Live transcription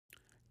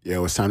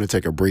Yo, it's time to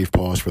take a brief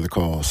pause for the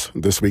cause.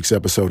 This week's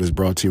episode is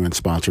brought to you and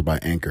sponsored by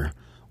Anchor,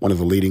 one of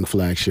the leading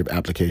flagship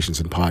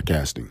applications in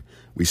podcasting.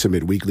 We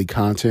submit weekly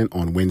content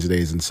on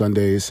Wednesdays and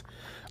Sundays.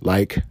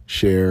 Like,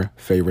 share,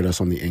 favorite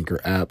us on the Anchor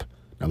app.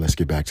 Now let's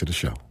get back to the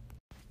show.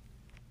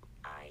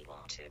 I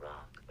want to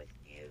rock with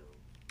you.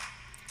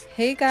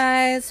 Hey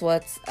guys,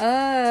 what's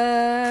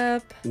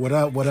up? What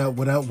up?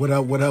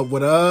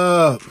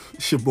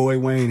 It's your boy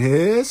Wayne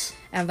His.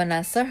 And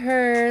Vanessa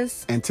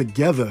Hers. And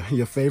together,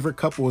 your favorite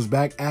couple is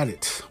back at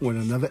it with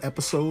another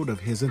episode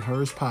of His and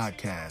Hers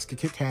podcast.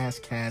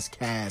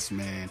 Cast,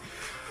 man.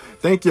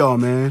 Thank y'all,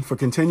 man, for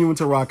continuing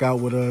to rock out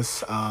with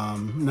us.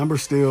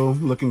 Numbers still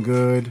looking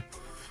good.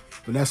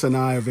 Vanessa and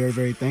I are very,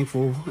 very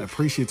thankful,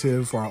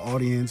 appreciative for our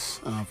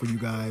audience, for you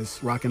guys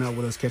rocking out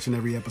with us, catching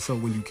every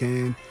episode when you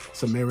can.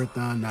 It's a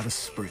marathon, not a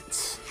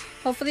sprint.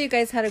 Hopefully you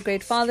guys had a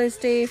great Father's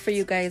Day. For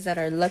you guys that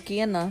are lucky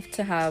enough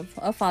to have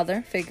a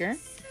father figure.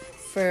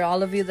 For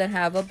all of you that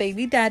have a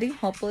baby daddy,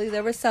 hopefully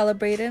they were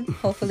celebrated.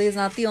 Hopefully it's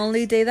not the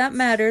only day that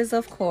matters,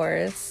 of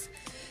course.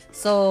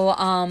 So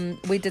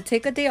we did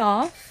take a day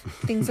off.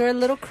 Things were a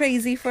little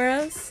crazy for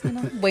us. You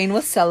know, Wayne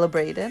was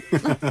celebrated.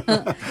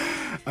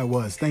 I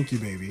was. Thank you,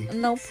 baby.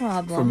 No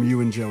problem. From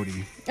you and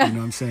Jody. You know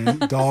what I'm saying?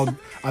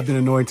 I've been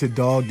anointed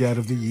dog dad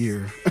of the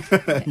year.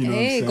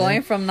 Hey,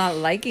 going from not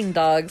liking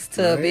dogs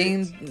to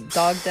being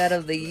dog dad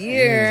of the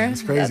year. Yeah,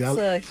 it's crazy. That's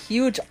a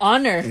huge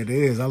honor. It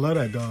is. I love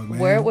that dog, man.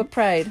 Wear it with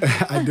pride.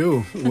 I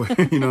do. You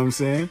know what I'm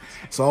saying?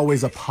 It's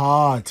always a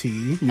party,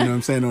 you know what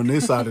I'm saying, on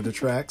this side of the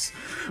tracks.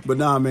 But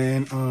nah,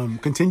 man,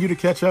 continue to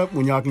catch up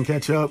when y'all can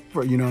catch up.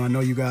 I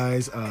know you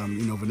guys,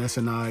 Vanessa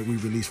and I, we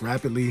release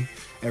rapidly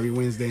every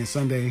Wednesday and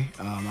Sunday.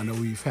 I know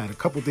we've had a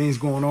couple things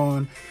going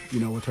on,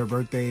 with her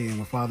birthday and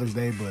with Father's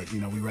Day, but,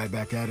 we right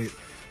back at it.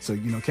 So,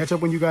 catch up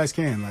when you guys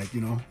can.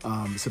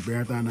 It's a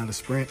marathon, not a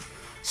sprint.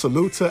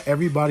 Salute to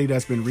everybody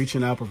that's been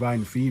reaching out,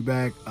 providing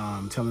feedback,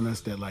 telling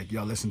us that,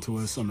 y'all listen to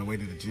us on the way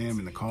to the gym,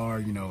 in the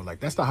car,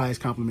 that's the highest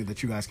compliment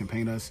that you guys can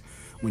paint us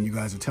when you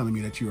guys are telling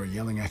me that you are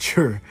yelling at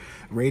your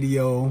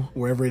radio,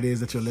 wherever it is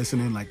that you're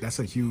listening. That's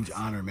a huge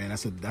honor, man.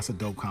 That's a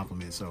dope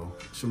compliment. So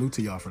salute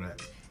to y'all for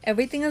that.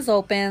 Everything is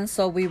open,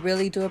 so we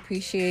really do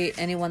appreciate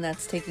anyone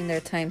that's taking their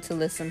time to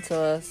listen to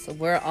us.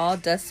 We're all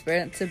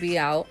desperate to be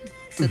out,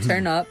 to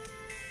turn up,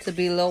 to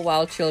be little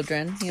wild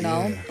children,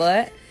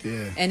 but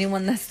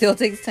anyone that still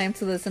takes time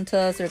to listen to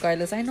us,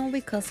 regardless, I know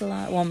we cuss a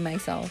lot. Well,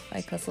 myself,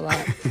 I cuss a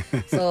lot.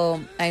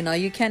 So I know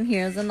you can't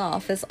hear us in the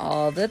office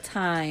all the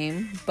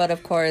time, but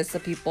of course, the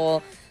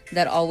people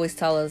that always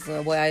tell us,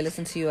 well, I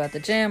listen to you at the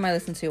gym, I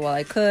listen to you while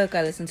I cook,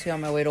 I listen to you on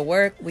my way to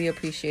work. We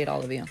appreciate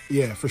all of you.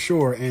 Yeah, for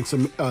sure. And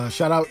some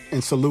shout out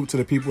and salute to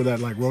the people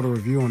that wrote a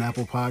review on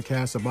Apple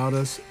Podcasts about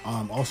us.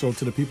 Also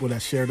to the people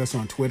that shared us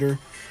on Twitter.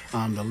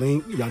 The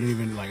link, y'all didn't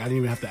even I didn't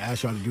even have to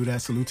ask y'all to do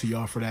that. Salute to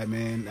y'all for that,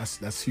 man.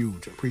 That's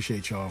huge.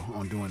 Appreciate y'all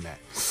on doing that.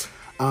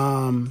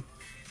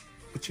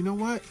 But you know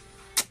what?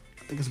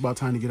 I think it's about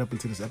time to get up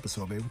into this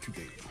episode, babe. What you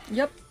think?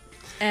 Yep.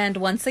 And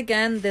once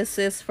again, this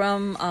is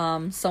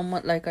from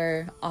somewhat like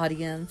our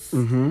audience.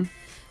 Mm-hmm.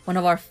 One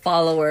of our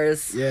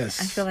followers.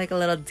 Yes. I feel like a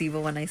little diva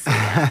when I say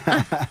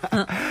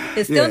that.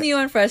 It's still new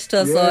and fresh to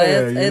us, so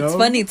it's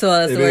funny to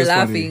us. We're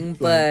laughing,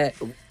 but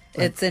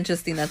it's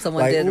interesting that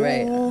someone did,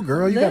 right? Oh,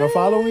 girl, you got a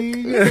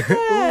following. Yeah.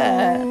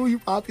 Oh, you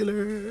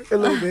popular a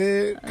little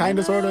bit. Kind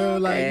of, sort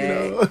of,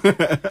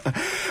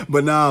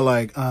 But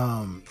now,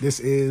 this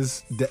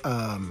is...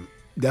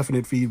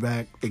 definite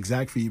feedback,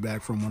 exact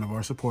feedback from one of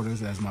our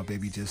supporters, as my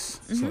baby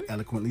just so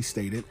eloquently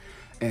stated.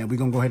 And we're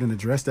going to go ahead and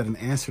address that and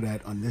answer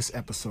that on this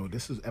episode.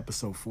 This is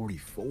episode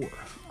 44.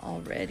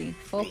 Already.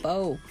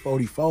 44.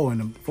 44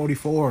 and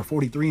 44,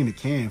 43 in the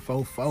can.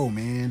 44,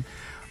 man.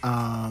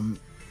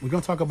 We're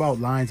going to talk about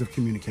lines of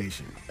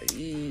communication.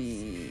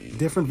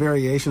 Different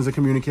variations of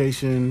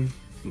communication.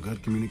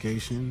 Good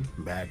communication,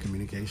 bad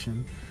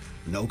communication.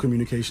 No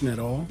communication at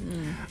all.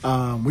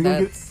 We're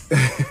gonna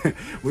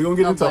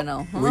get into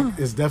bueno.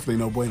 It's definitely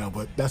no bueno,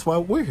 but that's why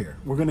we're here.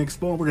 We're gonna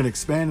explore. We're gonna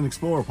expand and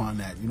explore upon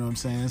that. You know what I'm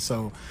saying?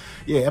 So,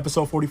 yeah,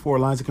 episode 44,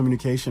 lines of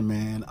communication,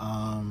 man.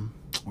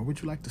 Where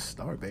would you like to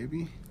start,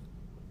 baby?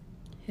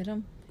 Hit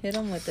him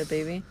with it,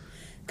 baby.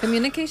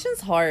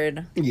 Communication's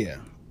hard. Yeah.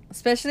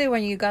 Especially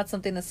when you got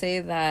something to say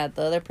that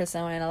the other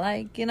person might not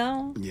like.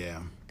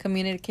 Yeah.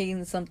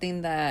 Communicating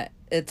something that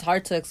it's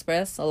hard to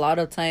express. A lot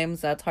of times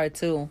that's hard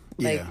too.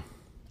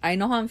 I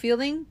know how I'm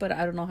feeling, but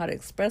I don't know how to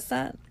express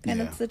that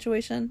kind of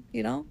situation,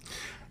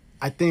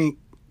 I think,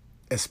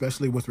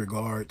 especially with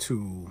regard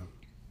to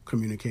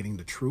communicating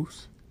the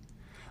truth,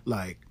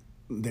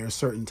 there are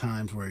certain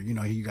times where,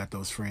 you got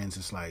those friends,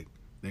 it's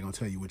they're going to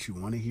tell you what you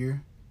want to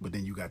hear, but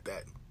then you got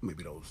that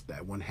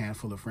one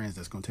handful of friends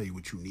that's going to tell you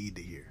what you need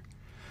to hear.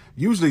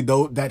 Usually,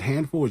 though, that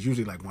handful is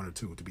usually one or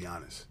two, to be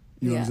honest.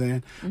 You know what I'm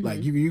saying?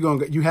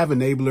 Mm-hmm. You have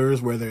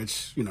enablers, whether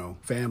it's,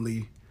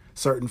 family,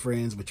 certain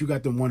friends, but you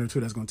got them one or two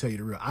that's going to tell you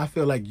the real. I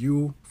feel like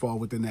you fall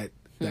within that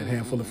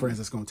handful of friends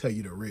that's going to tell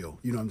you the real.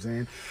 You know what I'm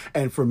saying?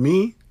 And for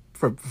me,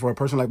 for a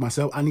person like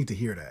myself, I need to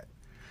hear that.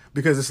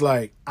 Because it's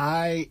like,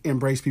 I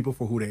embrace people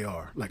for who they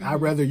are. Like,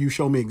 I'd rather you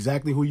show me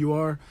exactly who you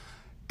are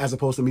as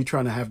opposed to me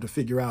trying to have to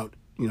figure out,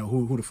 you know,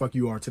 who the fuck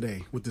you are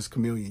today with this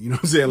chameleon. You know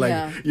what I'm saying?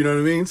 Like, you know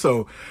what I mean?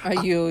 So,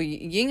 are you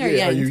yin or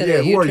yang today?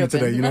 Yeah, who are you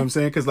today? You know what I'm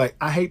saying? Because, like,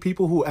 I hate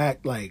people who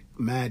act, like,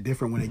 mad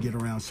different when they get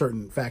around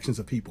certain factions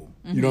of people.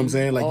 You know what I'm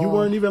saying? Like, you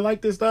weren't even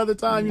like this the other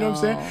time. You know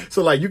what I'm saying?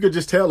 So, like, you could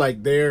just tell,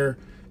 like, they're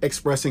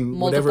expressing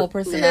multiple whatever.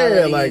 personalities.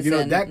 Yeah, like, you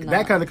know,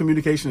 that kind of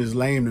communication is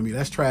lame to me.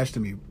 That's trash to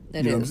me.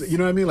 You know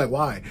what I mean? Like,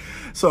 why?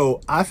 So,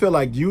 I feel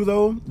like you,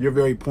 though, you're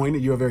very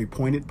pointed. You're a very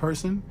pointed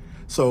person.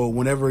 So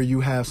whenever you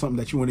have something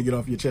that you want to get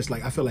off your chest,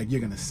 like, I feel like you're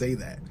going to say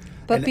that.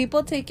 But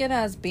people take it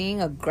as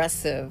being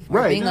aggressive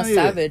or being a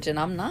savage, and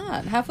I'm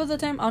not. Half of the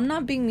time, I'm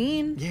not being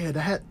mean.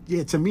 Yeah,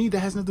 to me, that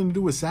has nothing to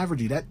do with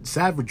savagery. I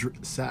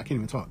can't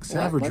even talk.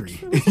 Savagery.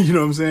 You know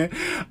what I'm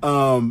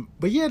saying?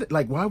 But yeah,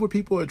 like, why would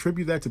people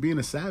attribute that to being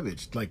a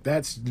savage? Like,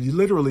 that's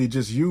literally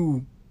just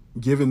you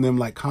giving them,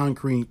 like,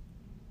 concrete,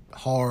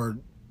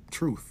 hard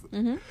truth.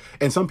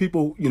 And some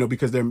people, you know,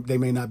 because they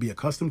may not be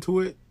accustomed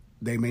to it,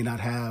 they may not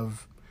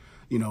have,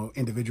 you know,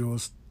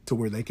 individuals to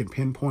where they can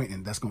pinpoint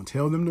and that's going to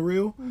tell them the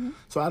real.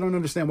 So I don't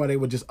understand why they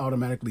would just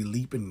automatically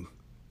leap and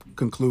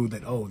conclude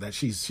that, oh, that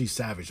she's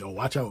savage. Oh,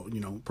 watch out, you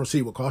know,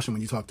 proceed with caution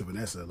when you talk to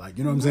Vanessa. Like,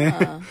 you know what I'm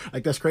saying?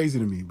 Like, that's crazy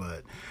to me.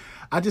 But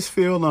I just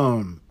feel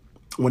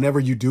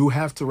whenever you do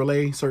have to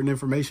relay certain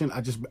information,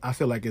 I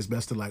feel like it's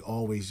best to, like,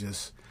 always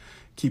just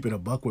keep it a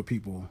buck with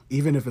people,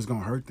 even if it's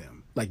going to hurt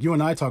them. Like, you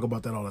and I talk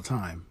about that all the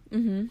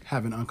time,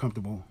 having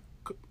uncomfortable,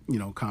 you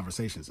know,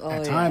 conversations.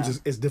 At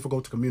times it's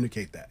difficult to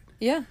communicate that.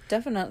 Yeah,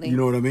 definitely. You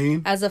know what I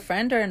mean? As a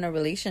friend or in a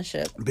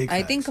relationship.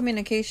 I think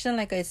communication,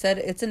 like I said,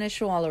 it's an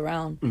issue all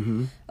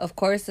around. Of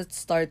course, it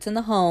starts in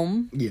the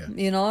home. Yeah.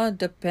 You know,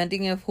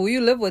 depending on who you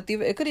live with.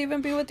 It could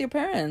even be with your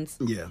parents.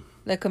 Yeah.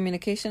 Like,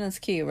 communication is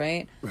key,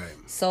 right? Right.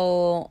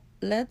 So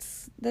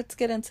let's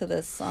get into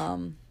this.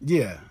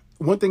 Yeah.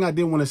 One thing I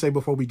did want to say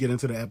before we get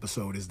into the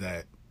episode is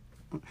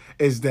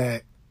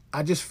that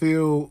I just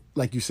feel,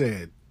 like you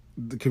said,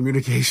 the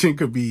communication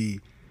could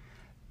be,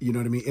 you know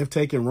what I mean, if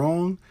taken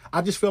wrong.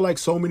 I just feel like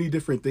so many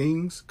different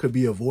things could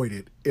be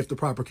avoided if the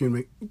proper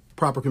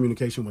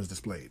communication was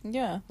displayed.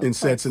 Yeah. In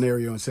said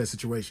scenario, in said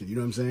situation. You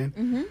know what I'm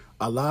saying?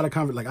 A lot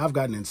of like, I've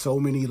gotten in so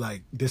many,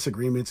 like,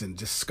 disagreements and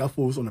just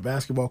scuffles on the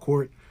basketball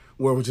court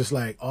where it was just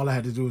like, all I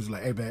had to do was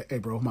like, hey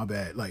bro, my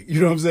bad. Like,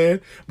 you know what I'm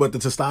saying? But the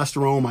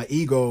testosterone, my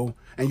ego,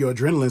 and your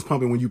adrenaline's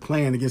pumping when you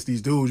playing against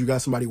these dudes. You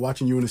got somebody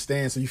watching you in the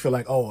stands, so you feel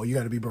like, oh, you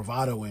got to be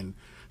bravado and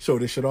show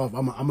this shit off.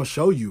 I'm going to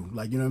show you.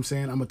 Like, you know what I'm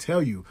saying? I'm going to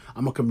tell you.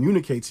 I'm going to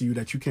communicate to you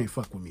that you can't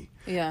fuck with me.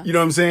 Yeah. You know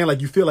what I'm saying?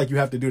 Like, you feel like you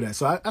have to do that.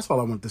 So that's all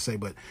I wanted to say.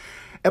 But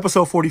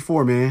episode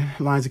 44, man,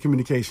 lines of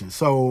communication.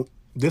 So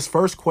this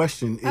first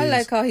question is... I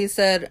like how he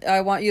said,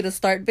 I want you to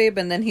start, babe,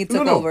 and then he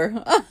took over.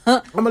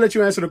 I'm going to let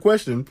you answer the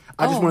question.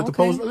 I just wanted to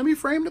pose... Let me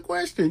frame the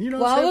question. You know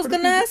what I'm saying? I was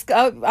going to ask...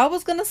 I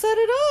was going to set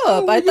it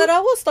up. I thought I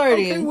was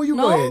starting. Okay, well, you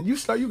go ahead. You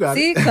start. You got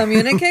it. See,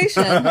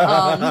 communication.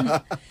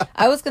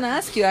 I was going to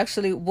ask you,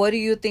 actually, what do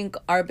you think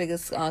our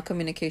biggest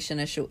communication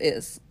issue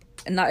is?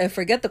 And now,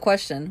 forget the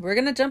question. We're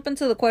going to jump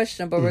into the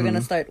question, but we're going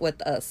to start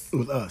with us.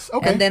 With us.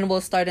 Okay. And then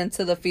we'll start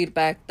into the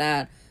feedback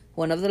that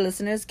one of the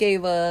listeners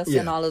gave us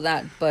and all of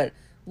that. But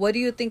what do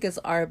you think is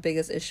our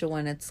biggest issue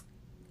when it's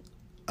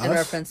in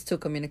reference to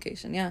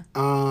communication? Yeah.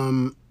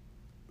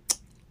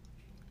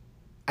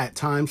 At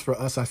times for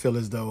us, I feel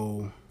as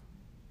though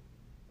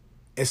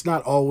it's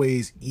not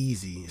always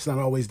easy. It's not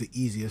always the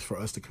easiest for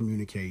us to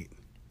communicate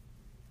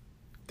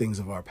things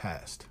of our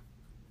past.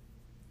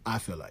 I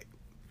feel like.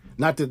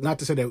 Not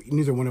to say that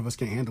neither one of us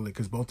can handle it,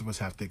 because both of us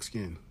have thick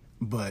skin.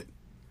 But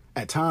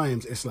at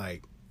times, it's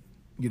like,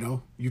 you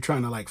know, you're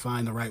trying to, like,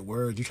 find the right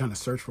words. You're trying to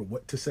search for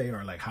what to say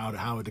or, like, how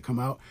it to come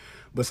out.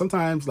 But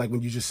sometimes, like,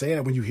 when you just say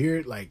it, when you hear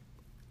it, like,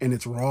 in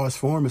its rawest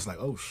form, it's like,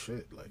 oh,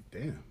 shit, like,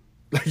 damn.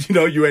 Like, you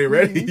know, you ain't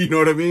ready. You know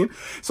what I mean?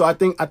 So I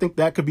think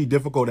that could be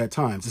difficult at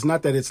times. It's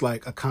not that it's,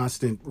 like, a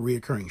constant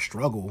reoccurring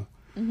struggle.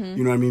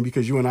 You know what I mean?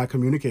 Because you and I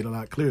communicate a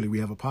lot. Clearly, we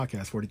have a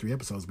podcast, 43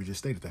 episodes. We just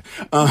stated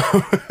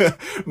that.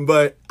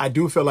 But I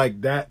do feel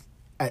like that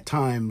at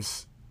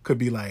times could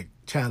be, like,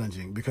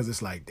 challenging, because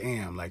it's like,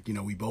 damn, like, you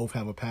know, we both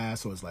have a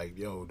past. So it's like,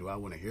 yo, do I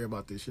want to hear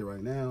about this shit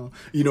right now?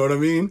 You know what I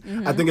mean?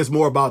 I think it's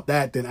more about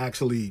that than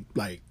actually,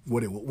 like,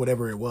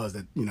 whatever it was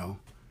that, you know,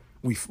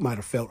 we might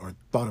have felt or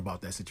thought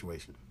about that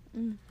situation.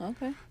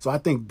 Okay. So I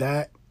think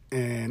that,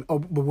 and, but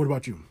what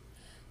about you?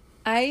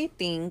 I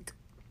think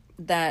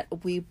that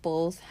we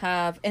both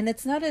have, and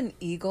it's not an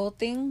ego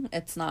thing,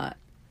 it's not,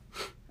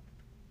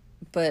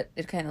 but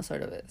it kind of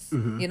sort of is.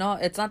 You know,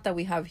 it's not that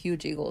we have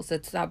huge egos,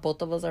 it's that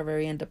both of us are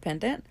very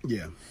independent.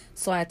 Yeah.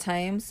 So at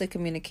times the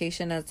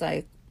communication is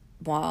like,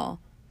 well,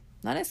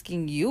 not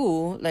asking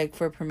you, like,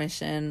 for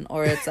permission,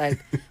 or it's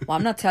like, well,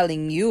 I'm not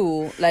telling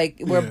you, like,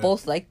 we're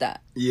both like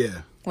that.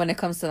 Yeah. When it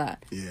comes to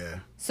that. Yeah.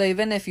 So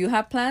even if you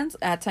have plans,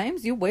 at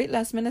times you wait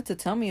last minute to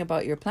tell me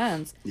about your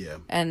plans. Yeah.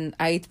 And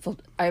I've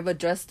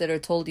addressed it or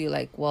told you,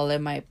 like, well,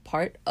 am I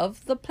part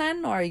of the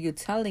plan, or are you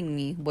telling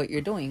me what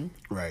you're doing?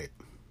 Right.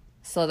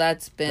 So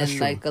that's been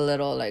like a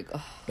little like.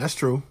 That's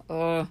true.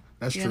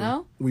 That's true. You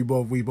know, we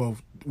both do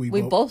that. We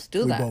both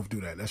do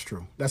that. That's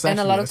true. That's and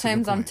actually, a lot of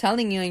times I'm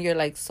telling you, and you're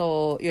like,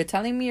 so you're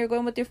telling me you're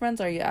going with your friends,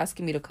 or are you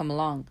asking me to come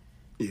along?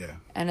 Yeah.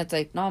 And it's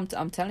like, no,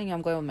 I'm telling you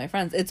I'm going with my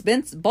friends. It's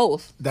been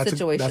both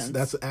situations.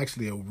 That's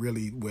actually a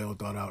really well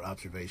thought out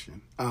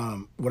observation.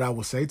 What I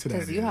will say to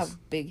that is, because you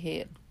have big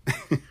head.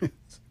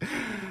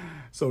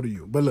 So do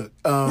you. But look,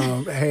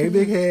 hey,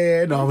 big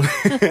head. No,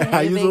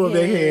 I use a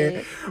big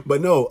head.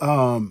 But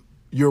no,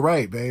 you're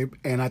right, babe.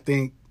 And I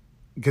think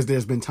because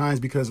there's been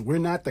times, because we're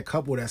not the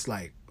couple that's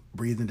like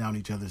breathing down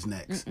each other's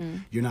necks.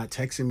 You're not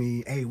texting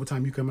me, hey, what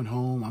time you coming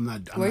home? I'm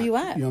not. Where you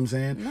at? You know what I'm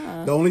saying?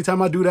 No. The only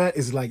time I do that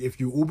is like if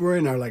you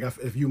Ubering, or like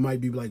if you might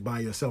be like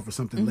by yourself or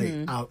something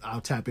late.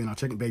 I'll tap in. I'll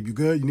check it. Babe, you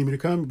good? You need me to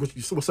come?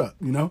 What's up?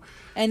 You know?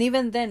 And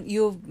even then,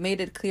 you've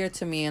made it clear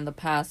to me in the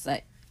past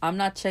that I'm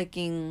not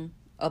checking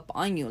up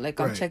on you. Like,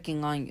 I'm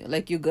checking on you.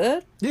 Like, you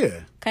good?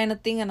 Yeah. Kind of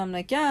thing. And I'm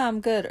like, yeah,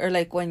 I'm good. Or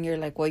like when you're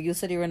like, well, you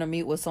said you were going to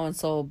meet with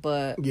so-and-so,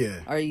 but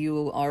are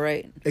you all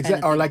right?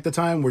 Exactly. Or like the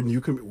time when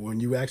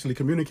you actually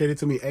communicated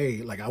to me,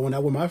 hey, like I went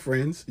out with my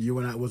friends. You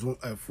and I was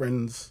a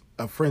friend's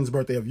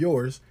birthday of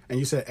yours. And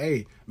you said,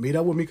 hey, meet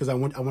up with me because I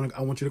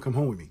want you to come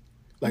home with me.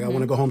 Like, I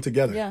want to go home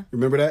together. Yeah.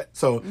 Remember that?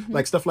 So,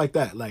 like, stuff like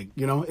that. Like,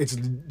 you know, it's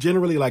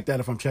generally like that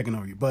if I'm checking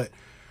on you. But,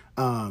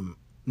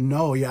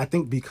 no, yeah, I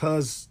think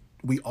because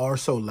we are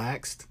so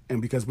laxed,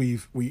 and because we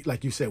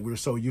like you said, we're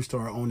so used to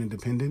our own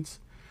independence,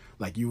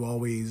 like you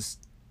always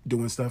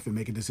doing stuff and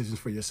making decisions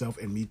for yourself,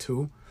 and me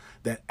too,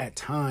 that at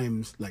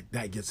times, like,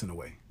 that gets in the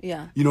way.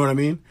 Yeah. You know what I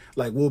mean?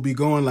 Like, we'll be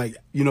going, like,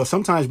 you know,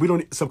 sometimes we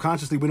don't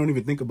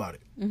even think about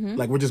it.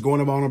 Like, we're just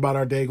going on about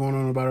our day,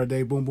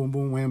 boom, boom,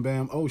 boom, wham,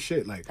 bam. Oh,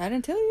 shit. Like, I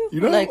didn't tell you.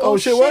 You know? Like, oh,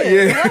 shit, what?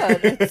 Yeah.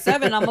 It's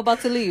 7. I'm about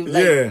to leave.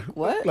 Like, yeah.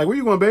 What? Like, where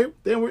you going, babe?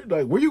 Then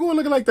where you going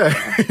looking like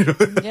that? You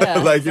know? Yeah,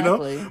 like,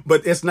 exactly. You know?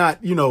 But it's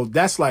not, you know,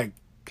 that's like,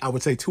 I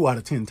would say 2 out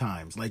of 10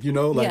 times. Like, you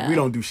know, like, we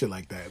don't do shit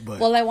like that. But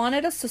well, I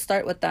wanted us to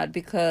start with that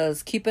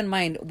because keep in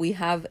mind, we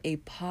have a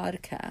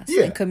podcast.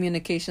 Yeah. And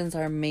communication's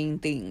our main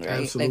thing,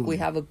 right? Absolutely. Like, we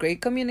have a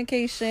great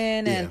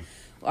communication and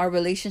our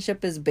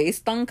relationship is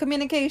based on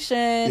communication.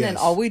 And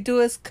all we do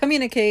is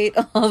communicate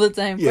all the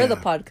time for the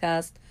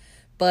podcast.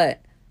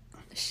 But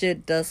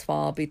shit does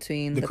fall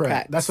between the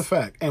cracks. That's a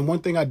fact. And one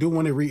thing I do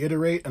want to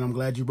reiterate, and I'm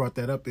glad you brought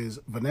that up, is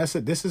Vanessa,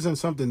 this isn't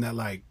something that,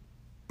 like,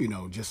 you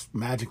know, just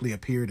magically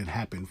appeared and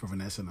happened for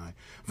Vanessa and I.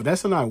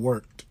 Vanessa and I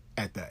worked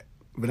at that.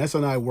 Vanessa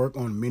and I work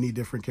on many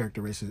different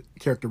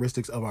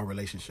characteristics of our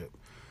relationship.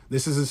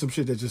 This isn't some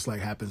shit that just like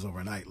happens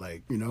overnight.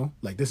 Like, you know,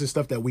 like this is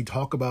stuff that we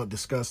talk about,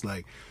 discuss.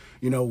 Like,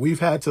 you know,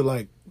 we've had to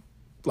like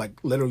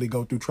literally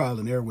go through trial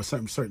and error with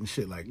certain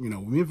shit. Like, you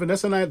know, me and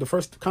Vanessa and I, the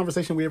first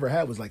conversation we ever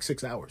had was like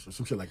 6 hours or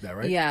some shit like that,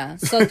 right? Yeah.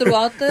 So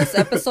throughout this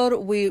episode,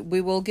 we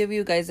will give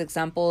you guys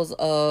examples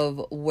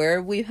of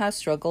where we have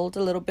struggled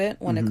a little bit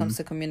when it comes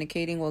to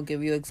communicating. We'll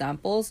give you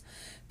examples.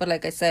 But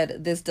like I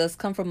said, this does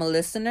come from a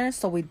listener,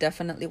 so we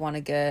definitely want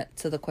to get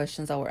to the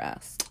questions that were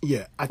asked.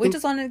 Yeah. We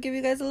just wanted to give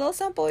you guys a little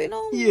sample, you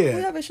know? Yeah.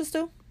 We have issues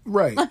too.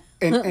 Right.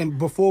 And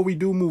before we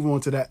do move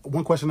on to that,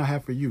 one question I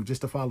have for you,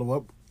 just to follow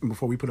up,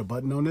 before we put a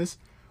button on this,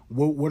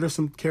 what are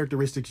some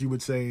characteristics you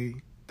would say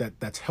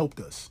that's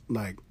helped us,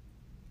 like,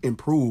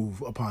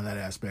 improve upon that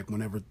aspect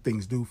whenever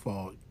things do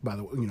fall,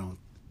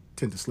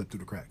 tend to slip through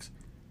the cracks?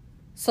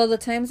 So the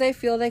times I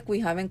feel like we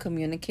haven't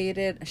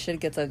communicated,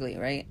 shit gets ugly,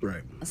 right?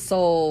 Right.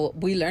 So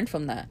we learned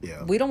from that.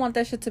 Yeah. We don't want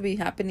that shit to be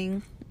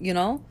happening, you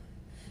know?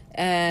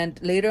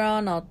 And later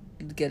on, I'll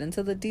get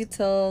into the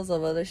details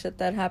of other shit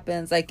that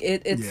happens. Like,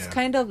 it's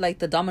kind of like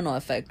the domino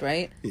effect,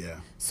 right? Yeah.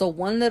 So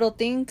one little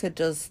thing could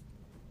just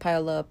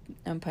pile up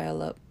and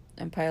pile up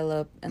and pile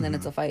up, and then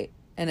it's a fight.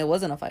 And it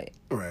wasn't a fight.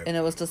 Right. And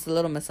it was just a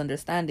little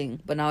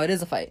misunderstanding. But now it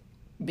is a fight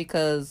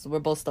because we're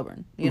both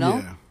stubborn, you know?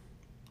 Yeah.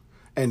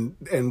 And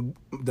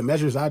the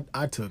measures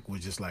I took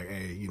was just like,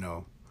 hey, you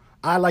know,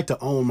 I like to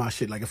own my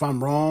shit. Like, if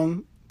I'm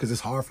wrong, because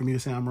it's hard for me to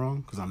say I'm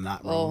wrong, because I'm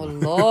not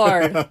wrong. Oh,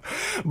 Lord.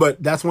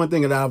 But that's one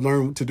thing that I've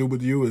learned to do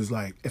with you is,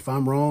 like, if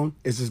I'm wrong,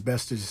 it's just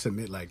best to just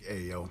admit, like,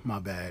 hey, yo, my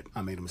bad.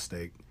 I made a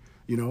mistake.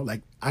 You know,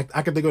 like, I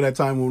could think of that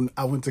time when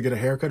I went to get a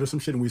haircut or some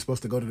shit, and I was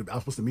supposed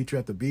to meet you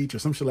at the beach or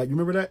some shit. Like, you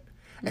remember that?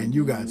 And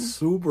you got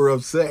super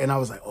upset, and I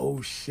was like,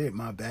 oh, shit,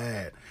 my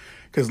bad.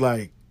 Because,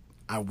 like,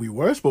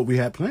 we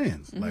had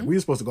plans. Like, we were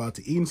supposed to go out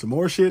to eat and some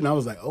more shit, and I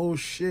was like, oh,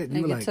 shit. And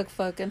you like, took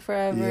fucking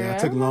forever. Yeah, I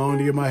took long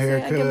to get my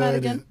hair cut. I get mad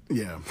again.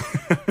 Yeah.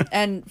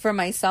 And for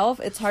myself,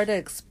 it's hard to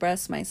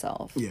express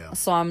myself. Yeah.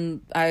 So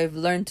I've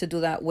learned to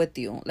do that with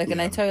you. Like,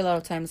 and I tell you a lot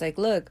of times, like,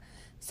 look,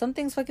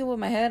 something's fucking with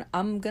my head.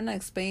 I'm gonna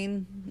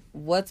explain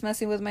what's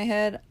messing with my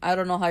head. I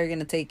don't know how you're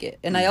gonna take it.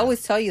 And I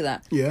always tell you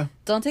that. Yeah.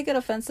 Don't take it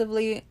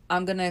offensively.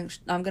 I'm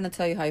gonna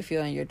tell you how I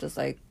feel, and you're just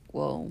like,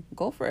 well,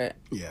 go for it.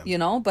 Yeah. You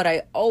know? But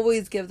I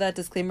always give that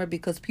disclaimer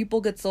because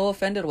people get so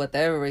offended with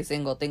every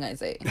single thing I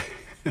say.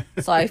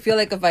 So I feel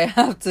like if I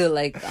have to,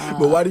 like...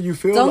 but why do you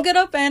feel... Don't get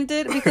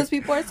offended because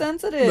people are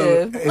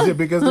sensitive. No, is it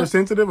because they're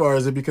sensitive, or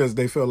is it because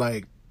they feel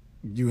like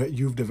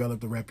you've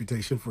developed a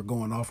reputation for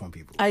going off on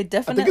people. I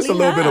definitely I think it's a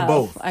little bit of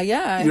both.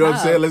 Yeah, you know what I'm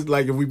saying? Let's,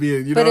 like, if we be,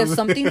 you but know, if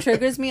something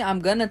triggers me, I'm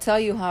gonna tell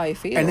you how I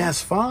feel, and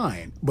that's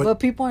fine. But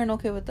people aren't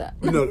okay with that.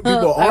 You know,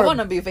 people are. I want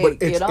to be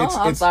fake. You know,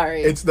 I'm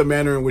sorry. It's the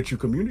manner in which you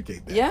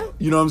communicate that. Yeah,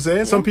 you know what I'm saying.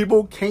 Yeah. Some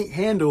people can't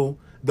handle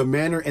the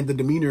manner and the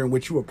demeanor in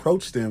which you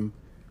approach them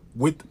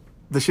with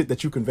the shit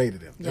that you convey to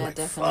them. They're yeah, like,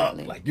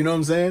 definitely. Fuck. Like, you know what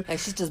I'm saying? Like,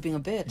 she's just being a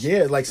bitch.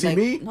 Yeah, like, see, like,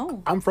 me,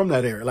 no. I'm from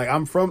that area. Like,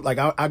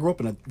 I grew up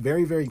in a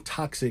very, very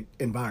toxic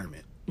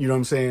environment. You know what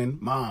I'm saying?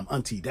 Mom,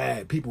 auntie,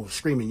 dad, people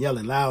screaming,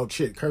 yelling, loud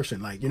shit, cursing.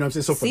 Like, you know what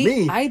I'm saying? So for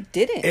me, I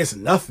didn't. It's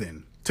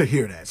nothing to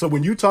hear that. So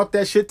when you talk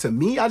that shit to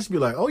me, I just be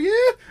like, oh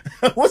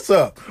yeah, what's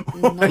up?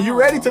 No. Are you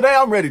ready today?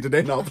 I'm ready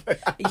today. No.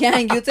 Yeah,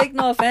 and you take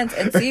no offense.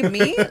 And see,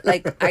 me,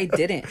 like, I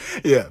didn't.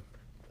 Yeah.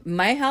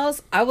 My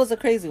house, I was a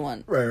crazy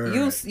one. Right.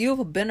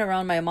 You've been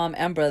around my mom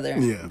and brother.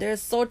 Yeah. They're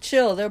so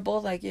chill. They're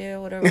both like, yeah,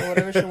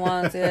 whatever she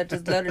wants. Yeah,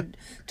 just let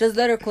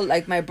her cool.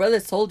 Like, my brother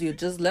told you,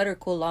 just let her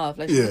cool off.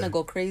 Like, she's gonna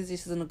go crazy.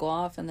 She's gonna go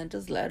off, and then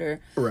just let her.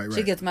 Right.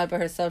 She gets mad by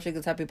herself. She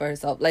gets happy by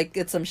herself. Like,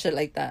 it's some shit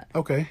like that.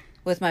 Okay.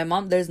 With my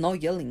mom, there's no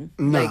yelling.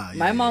 Nah, like,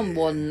 my mom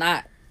will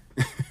not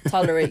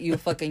tolerate you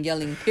fucking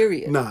yelling.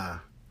 Period. Nah,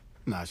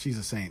 she's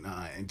a saint.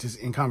 And just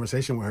in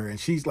conversation with her,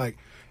 and she's like,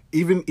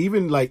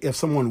 even like if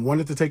someone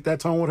wanted to take that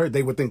tone with her,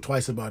 they would think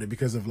twice about it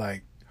because of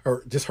like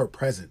her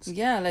presence.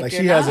 Yeah, like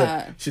she has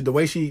the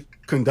way she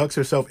conducts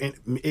herself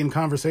in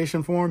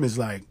conversation form is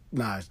like,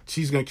 nah,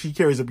 she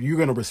carries up. You're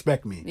gonna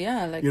respect me.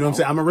 Yeah, like, you know what I'm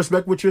saying. I'm gonna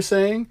respect what you're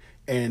saying,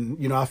 and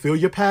you know I feel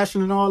your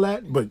passion and all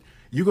that, but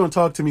you're gonna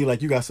talk to me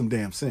like you got some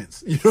damn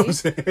sense. You know what I'm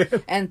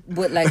saying? And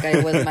with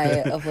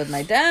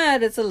my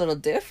dad, it's a little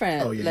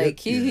different. Oh, yeah, like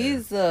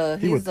he's the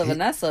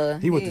Vanessa.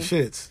 He with the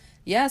shits.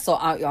 Yeah, so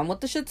I'm with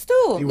the shits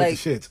too. He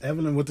with the shits.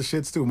 Evelyn with the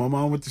shits too. My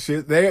mom with the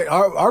shits. They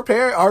our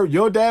parent,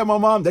 your dad, my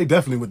mom, they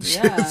definitely with the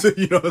shits.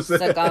 You know what I'm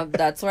saying? It's like,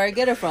 that's where I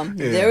get it from.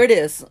 Yeah. There it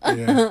is.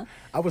 Yeah.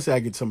 I would say I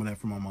get some of that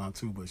from my mom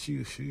too, but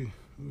she.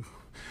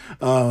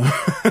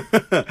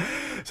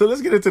 So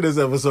let's get into this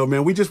episode,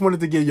 man. We just wanted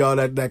to give y'all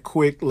that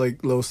quick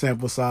like little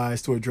sample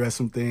size to address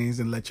some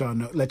things and let y'all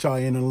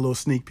in on a little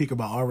sneak peek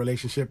about our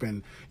relationship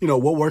and you know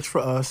what works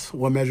for us,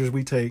 what measures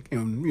we take,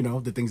 and you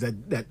know the things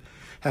that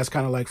has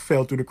kind of like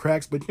fell through the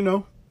cracks, but you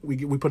know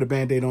we put a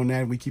band-aid on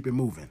that and we keep it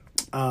moving.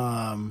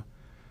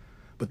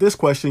 But this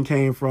question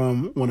came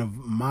from one of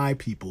my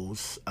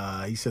peoples.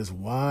 He says,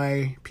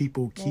 why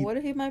people keep... Well, what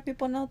if he my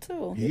people know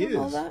too? He is.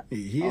 Know that?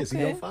 He is. He's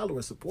a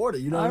follower, supporter.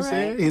 You know what I'm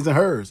saying? His and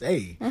hers.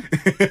 Hey.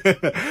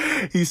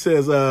 He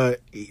says,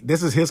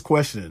 this is his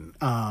question.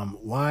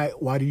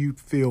 Why do you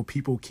feel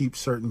people keep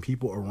certain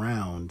people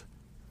around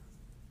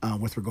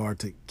with regard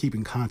to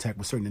keeping contact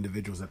with certain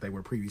individuals that they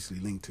were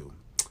previously linked to?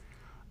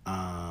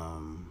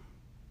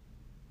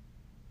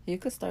 You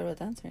could start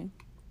with answering.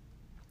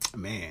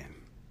 Man.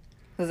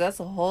 Because that's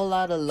a whole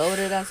lot of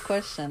loaded ass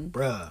question.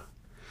 Bruh.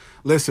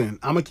 Listen,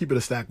 I'm going to keep it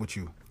a stack with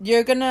you.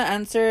 You're going to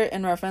answer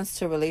in reference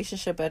to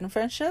relationship and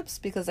friendships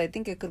because I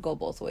think it could go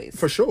both ways.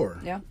 For sure.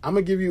 Yeah.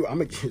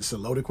 It's a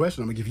loaded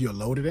question. I'm going to give you a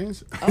loaded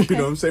answer. Okay. You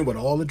know what I'm saying? With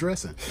all the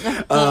dressing.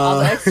 All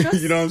the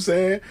extras? You know what I'm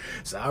saying?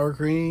 Sour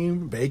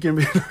cream, bacon.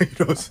 You know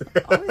what I'm saying?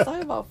 Always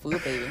talking about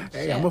food, baby.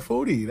 Hey, Shit. I'm a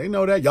foodie. They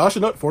know that. Y'all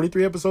should know.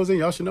 43 episodes in,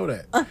 y'all should know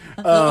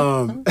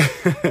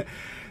that.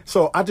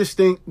 So I just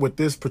think with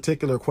this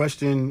particular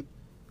question,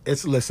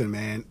 listen,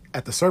 man,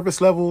 at the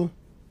surface level,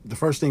 the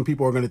first thing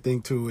people are going to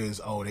think too is,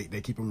 oh,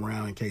 they keep them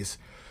around in case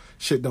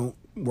shit don't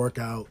work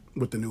out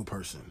with the new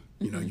person.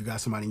 You know, you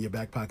got somebody in your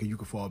back pocket you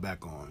can fall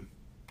back on.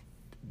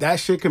 That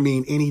shit can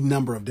mean any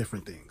number of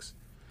different things.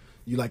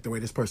 You like the way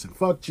this person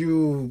fucked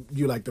you.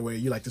 You like the way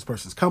you like this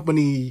person's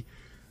company.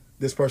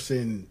 This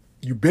person,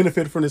 you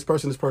benefit from this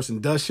person. This person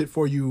does shit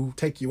for you,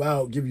 take you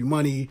out, give you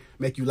money,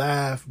 make you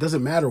laugh.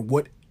 Doesn't matter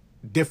what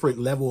different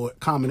level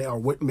or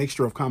what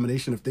mixture of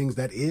combination of things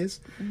that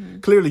is.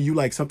 Clearly you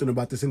like something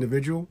about this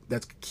individual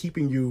that's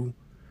keeping you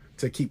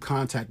to keep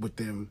contact with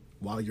them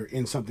while you're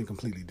in something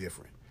completely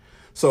different.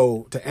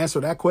 So to answer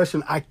that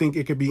question, I think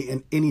it could be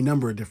in any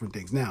number of different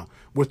things. Now,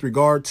 with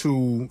regard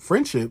to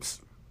friendships,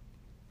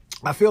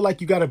 I feel like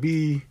you got to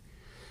be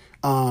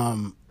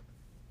not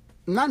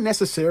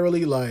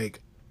necessarily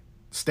like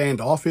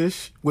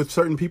standoffish with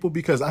certain people,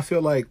 because I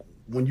feel like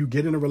when you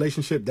get in a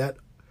relationship,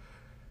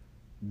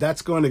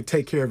 that's going to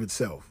take care of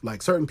itself.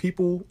 Like certain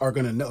people are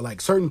going to know, like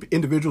certain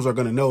individuals are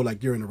going to know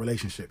like you're in a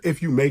relationship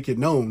if you make it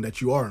known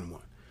that you are in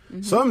one.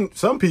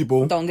 Some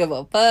people don't give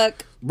a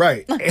fuck.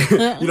 Right. You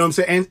know what I'm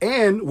saying?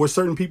 And where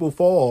certain people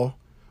fall,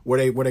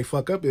 where they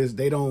fuck up is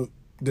they don't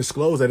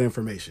disclose that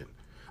information.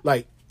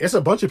 Like it's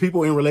a bunch of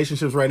people in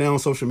relationships right now on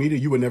social media,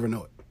 you would never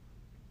know it.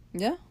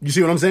 Yeah. You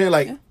see what I'm saying?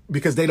 Like,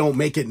 because they don't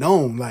make it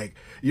known. Like,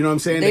 you know what I'm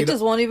saying? They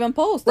just won't even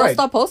post. They'll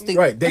stop posting.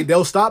 Right.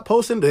 They'll stop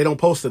posting. They don't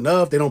post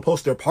enough. They don't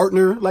post their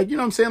partner. Like, you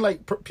know what I'm saying?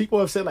 Like, people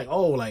have said, like,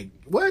 oh, like,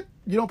 what?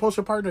 You don't post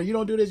your partner. You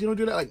don't do this. You don't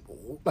do that.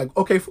 Like,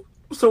 okay.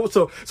 So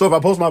if I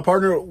post my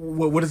partner,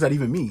 what does that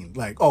even mean?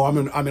 Like, oh, I'm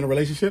in a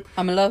relationship.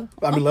 I'm in love.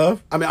 I'm in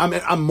love. I mean,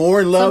 I'm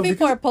more in love. Some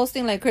people are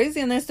posting like crazy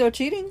and they're still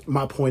cheating.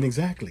 My point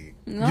exactly.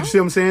 No? You see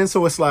what I'm saying?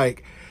 So it's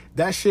like,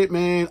 that shit,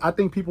 man, I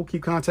think people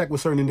keep contact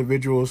with certain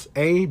individuals,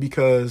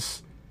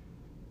 because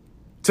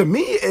to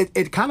me,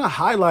 it kind of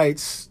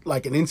highlights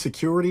like an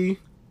insecurity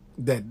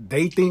that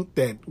they think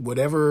that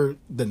whatever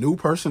the new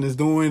person is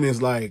doing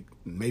is like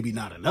maybe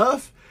not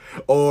enough,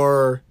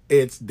 or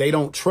it's they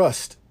don't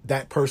trust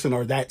that person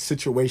or that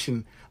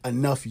situation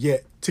enough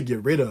yet to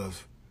get rid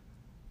of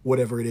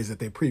whatever it is that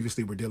they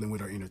previously were dealing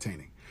with or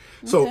entertaining.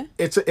 So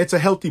it's a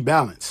healthy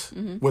balance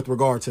with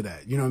regard to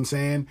that. You know what I'm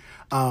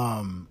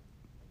saying?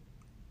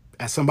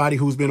 As somebody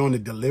who's been on the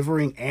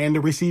delivering and the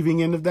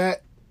receiving end of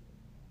that,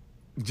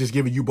 just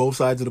giving you both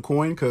sides of the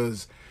coin,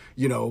 because,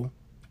 you know,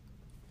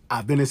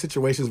 I've been in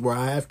situations where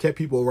I have kept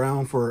people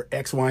around for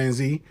X, Y, and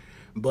Z,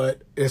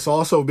 but it's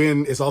also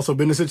been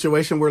a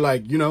situation where,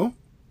 like, you know,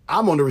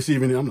 I'm on the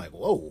receiving end. I'm like,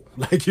 whoa,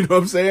 like, you know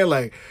what I'm saying?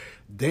 Like,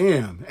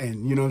 damn.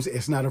 And, you know what I'm saying?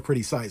 It's not a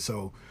pretty sight.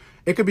 So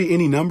it could be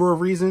any number of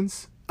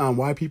reasons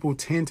why people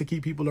tend to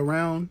keep people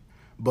around,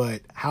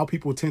 but how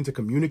people tend to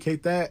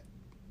communicate that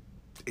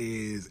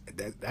is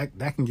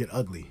that can get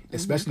ugly,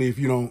 especially if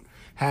you don't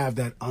have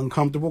that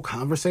uncomfortable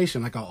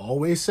conversation. Like I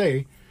always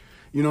say,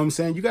 you know what I'm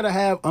saying? You got to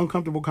have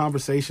uncomfortable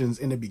conversations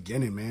in the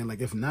beginning, man. Like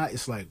if not,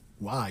 it's like,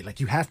 why? Like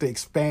you have to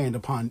expand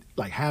upon,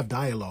 like have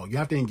dialogue. You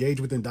have to engage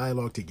within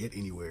dialogue to get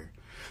anywhere.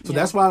 So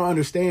that's why I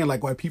understand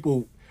like why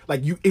people,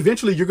 like you,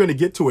 eventually you're going to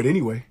get to it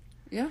anyway.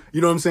 Yeah.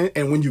 You know what I'm saying?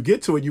 And when you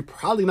get to it, you're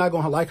probably not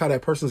going to like how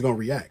that person's going to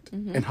react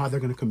and how they're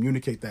going to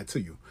communicate that to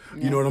you.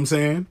 Yeah. You know what I'm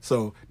saying?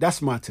 So that's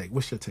my take.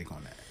 What's your take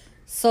on that?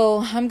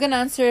 So I'm going to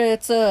answer,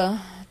 it's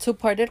a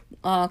two-parted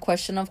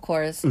question, of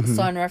course.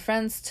 So in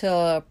reference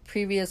to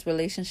previous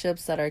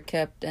relationships that are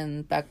kept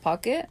in back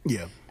pocket,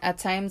 at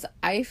times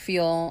I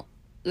feel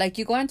like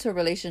you go into a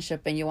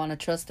relationship and you want to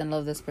trust and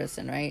love this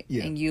person, right?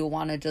 Yeah. And you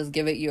want to just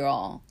give it your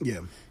all.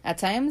 Yeah. At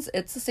times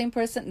it's the same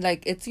person,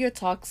 like it's your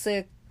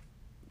toxic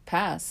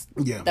past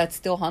that's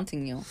still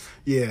haunting you.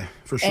 Yeah,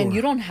 for sure. And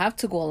you don't have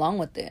to go along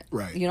with it.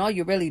 Right. You know,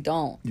 you really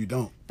don't. You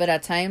don't. But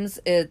at times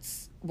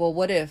it's, well,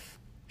 what if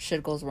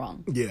shit goes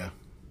wrong? Yeah.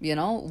 You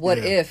know, what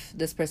if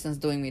this person's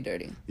doing me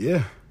dirty?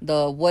 Yeah.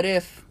 What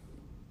if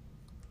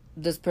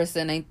this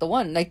person ain't the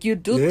one? Like you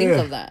do think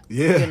of that.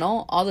 Yeah. You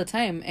know, all the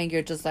time. And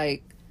you're just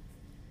like,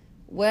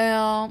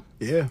 well,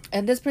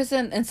 and this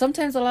person, and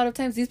sometimes a lot of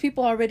times these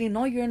people already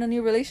know you're in a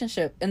new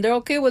relationship and they're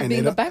okay with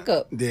being the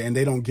backup. And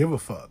they don't give a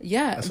fuck.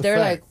 Yeah. They're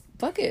like,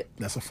 fuck it.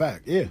 That's a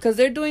fact. Yeah. Because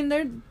they're doing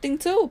their thing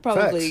too,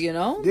 probably. Facts. You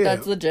know? Yeah.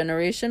 That's the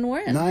generation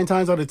we're in. 9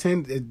 times out of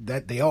 10,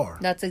 that they are.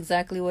 That's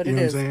exactly what it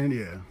is. You know what I'm saying?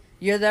 Yeah.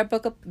 You're their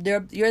backup.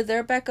 You're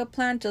their backup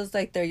plan, just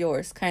like they're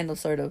yours, kind of,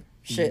 sort of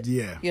shit.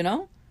 Yeah. You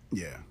know.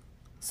 Yeah.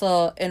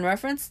 So in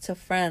reference to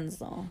friends,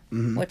 though,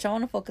 which I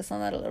want to focus on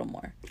that a little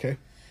more. Okay.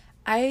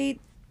 I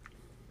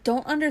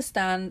don't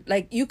understand.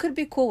 Like, you could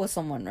be cool with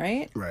someone,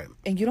 right? Right.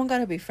 And you don't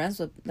gotta be friends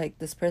with like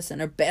this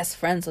person or best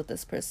friends with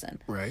this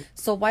person. Right.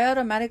 So why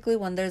automatically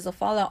when there's a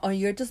fallout, or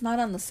you're just not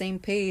on the same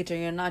page, or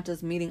you're not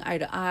just meeting eye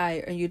to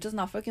eye, or you're just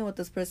not fucking with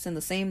this person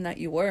the same that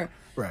you were?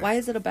 Right. Why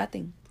is it a bad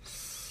thing?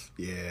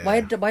 Yeah.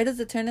 Why does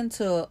it turn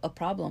into a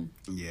problem?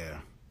 Yeah.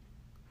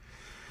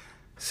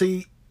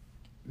 See,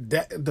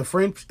 that the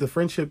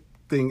friendship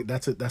thing,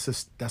 that's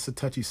a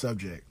touchy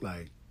subject,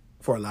 like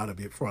for a lot of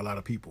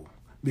people.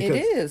 Because,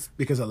 it is.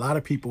 Because a lot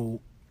of people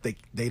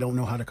they don't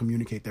know how to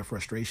communicate their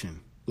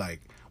frustration.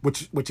 Like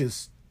which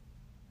is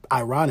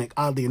ironic,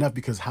 oddly enough,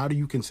 because how do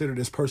you consider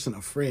this person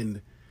a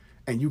friend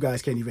and you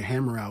guys can't even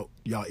hammer out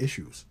y'all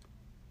issues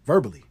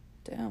verbally?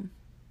 Damn.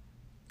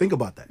 Think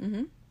about that.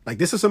 Like,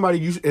 this is somebody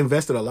you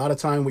invested a lot of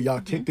time with,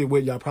 y'all kicked it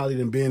with, y'all probably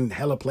done been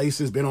hella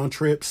places, been on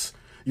trips,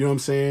 you know what I'm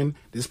saying?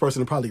 This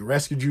person probably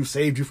rescued you,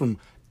 saved you from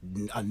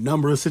a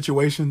number of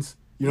situations,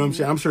 you know what I'm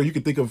saying? I'm sure you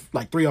can think of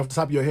like 3 off the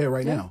top of your head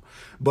right now.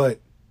 But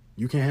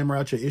you can hammer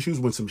out your issues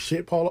when some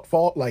shit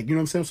fall, like, you know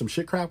what I'm saying? Some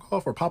shit crack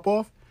off or pop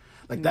off.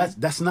 Like,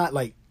 that's not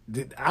like,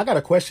 I got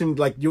to question,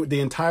 like, the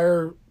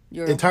entirety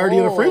of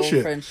the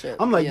friendship.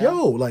 I'm like,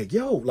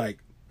 yo,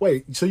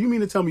 wait, so you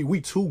mean to tell me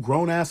we 2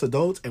 grown-ass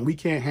adults and we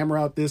can't hammer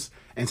out this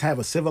and have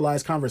a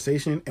civilized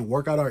conversation and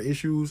work out our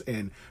issues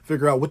and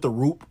figure out what the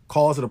root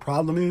cause of the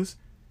problem is?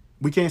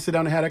 We can't sit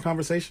down and have that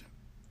conversation?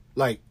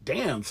 Like,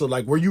 damn, so,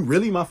 like, were you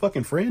really my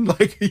fucking friend?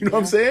 Like, you know what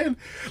I'm saying?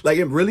 Like,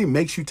 it really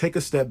makes you take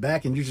a step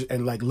back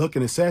and like, look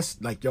and assess,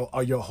 like, your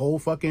whole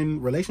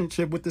fucking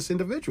relationship with this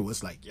individual.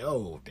 It's like,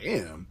 yo,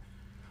 damn.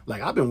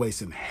 Like, I've been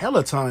wasting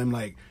hella time,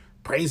 like,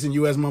 praising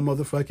you as my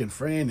motherfucking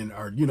friend and,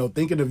 or, you know,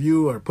 thinking of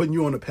you or putting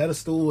you on a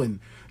pedestal and,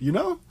 you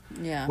know?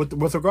 Yeah.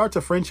 With regard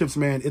to friendships,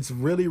 man, it's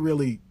really,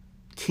 really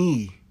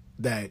key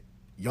that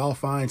y'all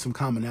find some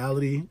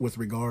commonality with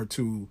regard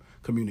to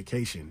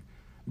communication.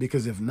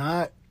 Because if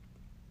not,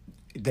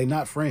 they're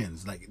not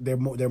friends. Like, they're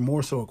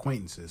more so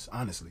acquaintances,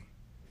 honestly.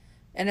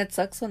 And it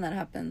sucks when that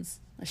happens.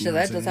 Shit,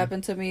 that just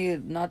happened to me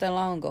not that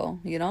long ago,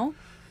 you know?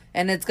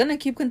 And it's going to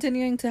keep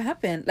continuing to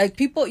happen. Like,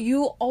 people,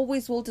 you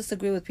always will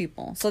disagree with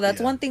people. So that's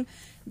one thing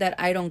that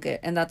I don't get.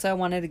 And that's why I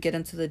wanted to get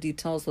into the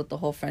details with the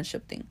whole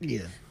friendship thing.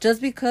 Yeah.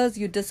 Just because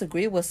you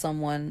disagree with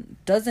someone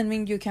doesn't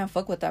mean you can't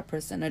fuck with that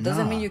person. It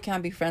doesn't mean you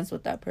can't be friends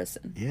with that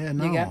person. Yeah,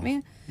 no. You get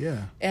me?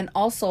 Yeah. And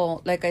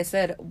also, like I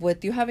said,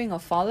 with you having a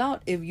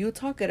fallout, if you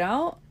talk it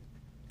out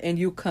and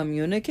you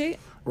communicate...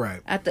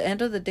 Right. At the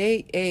end of the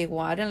day, hey,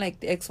 well, I didn't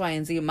like the X, Y,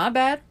 and Z. My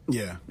bad.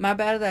 Yeah. My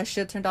bad that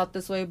shit turned out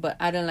this way, but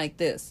I didn't like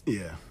this.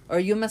 Yeah. Or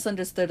you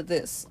misunderstood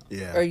this.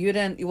 Yeah. Or you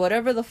didn't,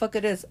 whatever the fuck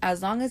it is.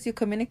 As long as you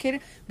communicate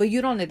it, but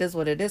you don't, it is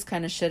what it is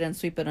kind of shit and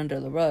sweep it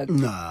under the rug.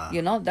 Nah.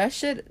 You know, that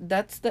shit,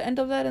 that's the end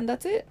of that and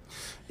that's it.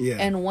 Yeah.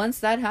 And once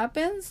that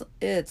happens,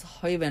 it's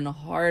even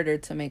harder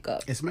to make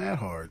up. It's mad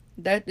hard.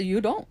 That you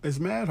don't. It's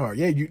mad hard.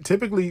 Yeah, you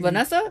typically...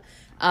 Vanessa,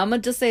 I'm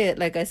going to just say it.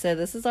 Like I said,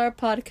 this is our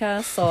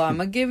podcast, so I'm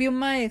going to give you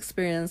my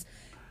experience.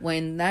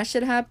 When that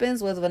shit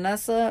happens with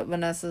Vanessa,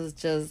 Vanessa's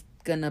just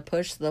gonna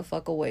push the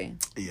fuck away.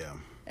 Yeah.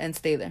 And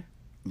stay there.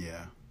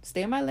 Yeah.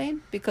 Stay in my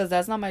lane, because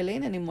that's not my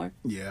lane anymore.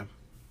 Yeah.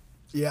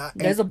 Yeah.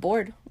 There's a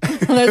board.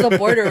 There's a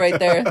border right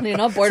there. You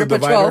know, border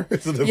patrol.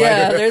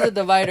 Yeah, there's a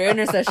divider,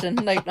 intersection.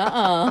 Like,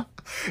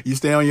 You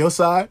stay on your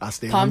side, I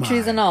stay on mine. Palm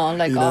trees and all.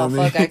 Like, you know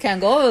fuck, I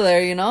can't go over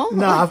there, you know?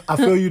 No, I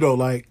feel you though.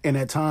 Like, and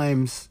at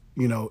times,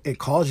 you know, it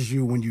causes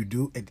you when you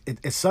do,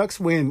 it sucks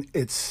when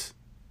it's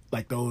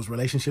like those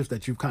relationships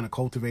that you've kind of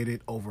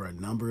cultivated over a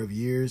number of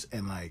years,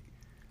 and like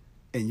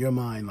in your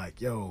mind,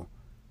 like, yo,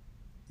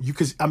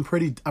 because I'm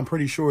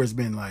pretty sure it's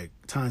been like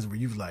times where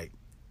you've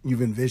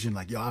envisioned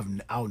like, yo,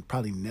 I would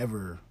probably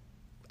never,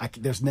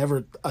 there's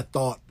never a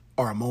thought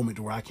or a moment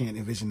where I can't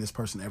envision this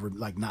person ever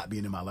like not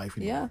being in my life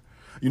anymore.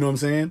 Yeah. You know what I'm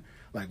saying?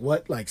 Like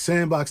what? Like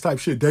sandbox type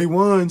shit, day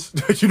ones.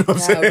 You know what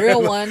I'm saying?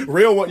 Real one.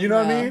 Real one. You know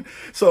what I mean?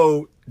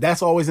 So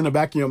that's always in the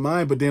back of your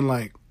mind. But then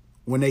like,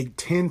 when they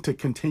tend to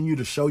continue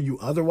to show you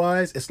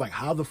otherwise, it's like,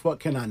 how the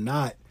fuck can I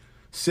not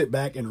sit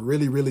back and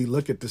really, really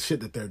look at the shit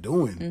that they're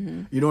doing?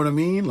 Mm-hmm. You know what I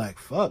mean? Like,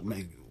 fuck,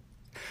 man.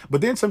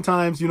 But then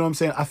sometimes, you know what I'm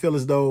saying, I feel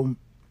as though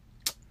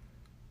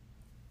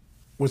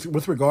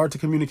with regard to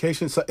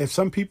communication, so if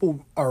some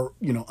people are,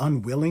 you know,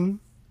 unwilling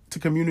to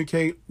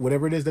communicate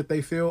whatever it is that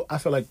they feel, I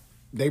feel like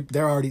they've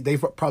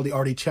probably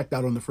already checked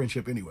out on the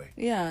friendship anyway.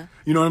 Yeah.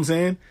 You know what I'm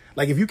saying?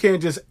 Like, if you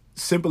can't just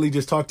simply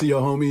just talk to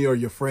your homie or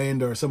your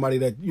friend or somebody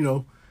that, you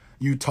know,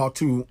 you talk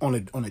to on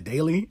a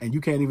daily, and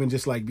you can't even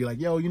just like be like,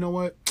 yo, you know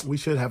what, we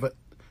should have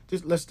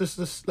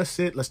let's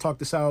sit, let's talk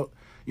this out.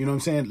 You know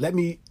what I'm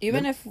saying?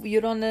 If you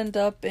don't end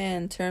up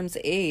in terms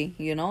A,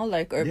 you know,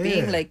 like, or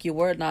being like you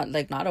were, not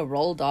a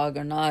roll dog,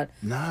 or not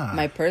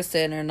my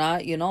person, or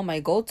not, you know, my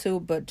go-to,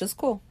 but just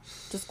cool,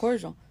 just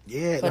cordial.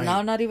 Yeah. But like,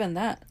 now not even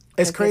that.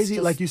 It's like, crazy,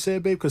 like you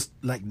said, babe, because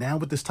like now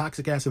with this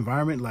toxic ass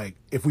environment, like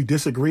if we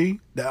disagree,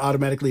 that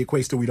automatically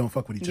equates to we don't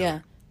fuck with each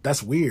other.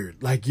 That's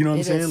weird. Like, you know what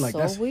I'm saying? Like,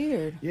 that's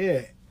weird.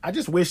 Yeah. I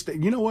just wish that,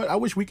 you know what? I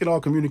wish we could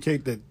all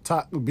communicate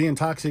that being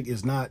toxic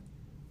is not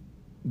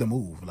the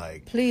move.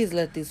 Like, please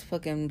let these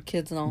fucking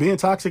kids know. Being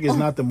toxic is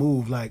not the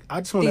move. Like,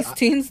 I just want these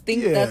teens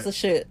think that's the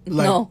shit.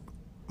 Like, no.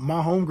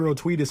 My homegirl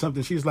tweeted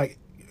something. She's like,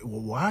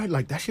 well, why?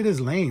 Like, that shit is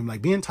lame.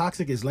 Like, being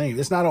toxic is lame.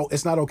 It's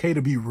not okay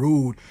to be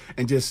rude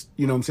and just,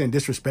 you know what I'm saying,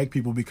 disrespect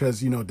people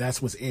because, you know, that's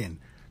what's in.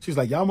 She's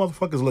like, y'all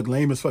motherfuckers look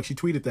lame as fuck. She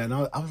tweeted that. And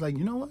I was like,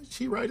 you know what?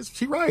 She right.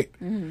 She right.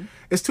 Mm-hmm.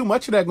 It's too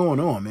much of that going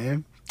on,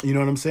 man. You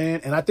know what I'm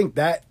saying? And I think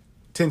that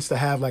tends to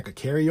have like a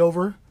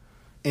carryover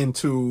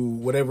into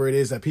whatever it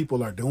is that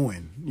people are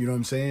doing. You know what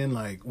I'm saying?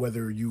 Like,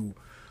 whether you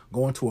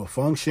going to a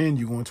function,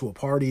 you going to a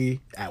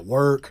party, at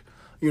work,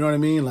 you know what I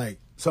mean? Like,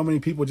 so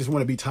many people just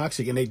want to be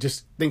toxic and they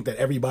just think that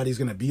everybody's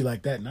going to be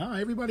like that. Nah,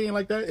 everybody ain't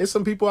like that. It's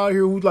some people out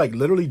here who like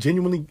literally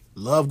genuinely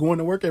love going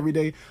to work every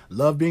day,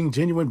 love being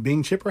genuine,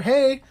 being chipper.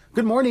 Hey,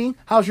 good morning.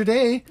 How's your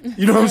day?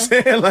 You know what I'm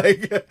saying?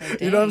 Like, dang,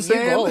 you know what I'm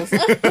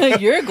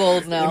saying? Your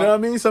goals now. You know what I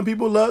mean? Some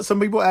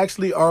people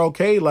actually are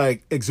okay,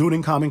 like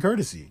exuding common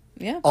courtesy.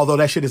 Yeah. Although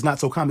that shit is not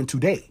so common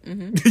today.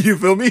 Mm-hmm. You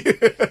feel me?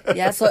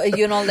 Yeah. So,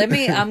 you know,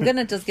 I'm going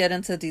to just get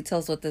into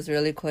details with this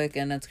really quick.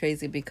 And it's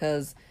crazy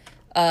because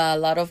a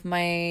lot of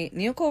my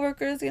new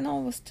coworkers, you know,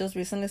 was just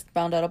recently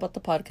found out about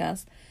the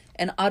podcast,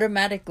 and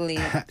automatically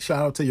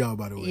shout out to y'all,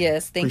 by the way.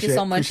 Yes, thank you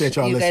so much. You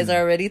guys are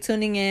already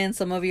tuning in.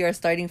 Some of you are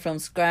starting from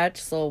scratch,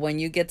 so when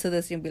you get to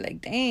this, you'll be like,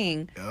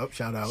 "Dang, yep,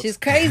 shout out." She's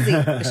crazy.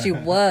 She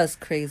was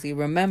crazy.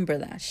 Remember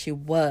that she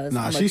was.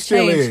 Nah, she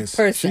still is.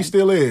 She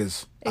still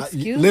is.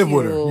 Live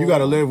with her. You got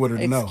to live with her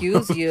to know.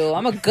 Excuse you.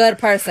 I'm a good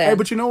person. Hey,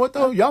 but you know what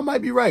though? Y'all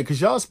might be right because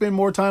y'all spend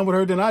more time with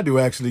her than I do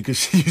actually.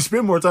 Because you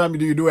spend more time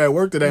than you do at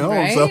work than at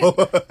home. So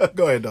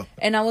go ahead though.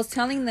 And I was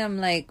telling them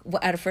like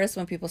at first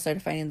when people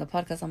started finding the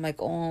podcast, I'm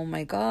like, oh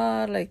my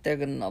god, like they're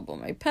gonna know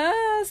about my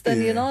past,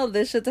 and you know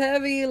this shit's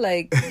heavy.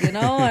 Like, you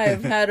know,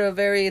 I've had a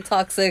very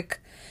toxic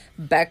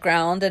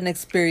background and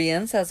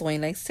experience, as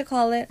Wayne likes to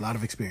call it. A lot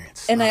of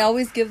experience. And I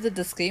always give the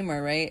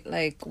disclaimer, right?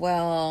 Like,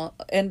 well,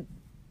 and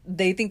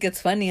they think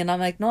it's funny, and I'm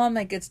like, no,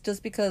 it's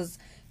just because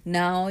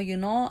now,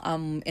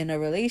 I'm in a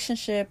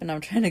relationship and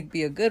I'm trying to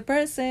be a good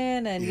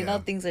person,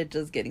 and things are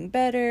just getting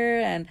better,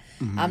 and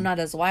I'm not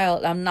as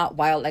wild. I'm not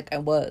wild like I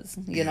was,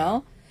 you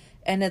know?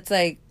 And it's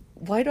like,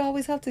 why do I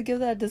always have to give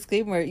that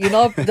disclaimer?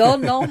 They'll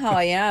know how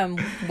I am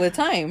with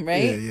time,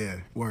 right? Yeah.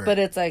 Word. But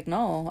it's like,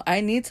 no, I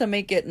need to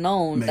make it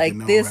known.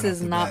 This right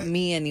is not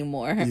me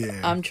anymore.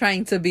 Yeah. I'm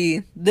trying to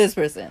be this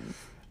person.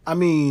 I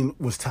mean,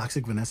 was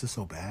Toxic Vanessa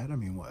so bad? I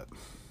mean, what?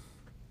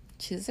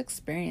 She's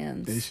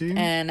experienced. Is she?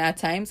 And at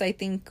times, I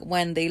think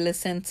when they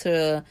listen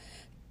to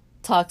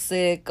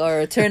Toxic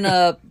or Turn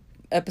Up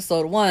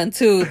episode 1,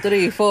 2,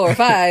 3, 4,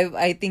 5,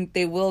 I think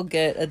they will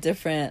get a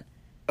different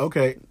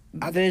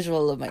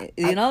visual of my,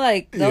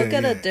 they'll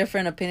get a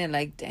different opinion.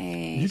 Like,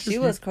 dang, she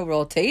was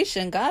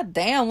co-rotation. God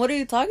damn, what are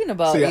you talking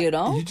about?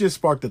 You just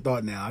sparked the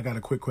thought. Now I got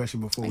a quick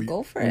question before we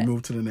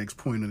move to the next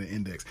point on the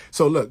index.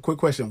 So look, quick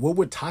question: what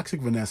would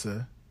Toxic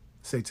Vanessa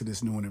say to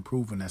this new and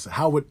improved Vanessa?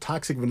 How would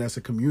Toxic Vanessa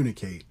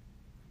communicate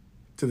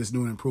to this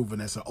new and improved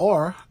Vanessa?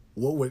 Or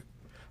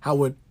how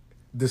would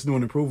this new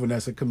and improved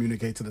Vanessa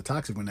communicate to the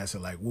Toxic Vanessa?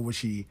 Like, what would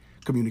she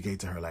communicate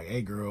to her? Like,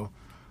 hey girl,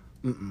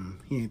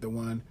 he ain't the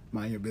one.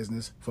 Mind your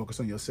business. Focus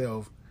on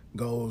yourself.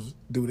 Goals.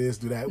 Do this.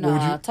 Do that.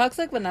 Nah,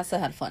 Toxic Vanessa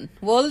had fun.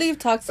 We'll leave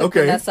Toxic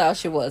Vanessa how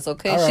she was.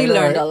 Okay, right, she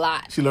learned a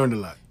lot. She learned a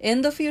lot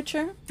in the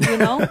future.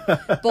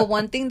 But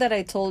one thing that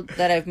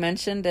I've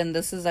mentioned, and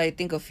this is, I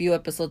think, a few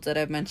episodes that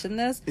I've mentioned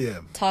this. Yeah.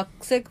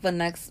 Toxic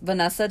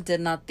Vanessa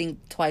did not think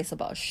twice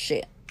about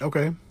shit.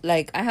 Okay.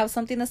 Like, I have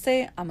something to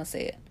say, I'm gonna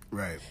say it.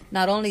 Right.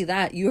 Not only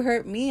that, you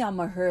hurt me, I'm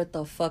gonna hurt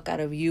the fuck out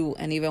of you,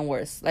 and even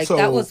worse. Like,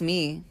 that was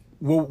me.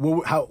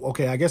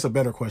 Okay, I guess a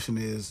better question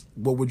is,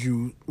 what would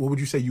you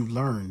say you've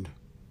learned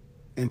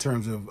in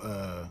terms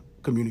of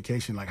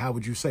communication? Like, how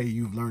would you say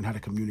you've learned how to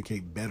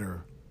communicate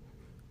better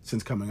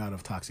since coming out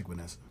of Toxic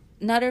Vanessa?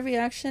 Not every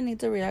action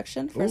needs a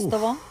reaction, first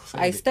of all.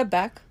 I step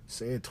back.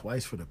 Say it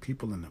twice for the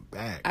people in the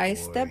back. I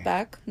step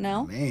back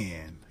now.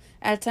 Man.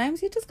 At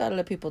times, you just gotta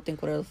let people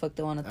think whatever the fuck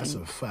they want to think. That's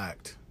a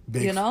fact.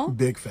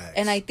 Big facts.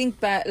 And I think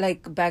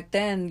back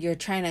then, you're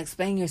trying to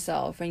explain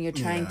yourself and you're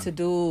trying to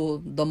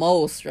do the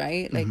most,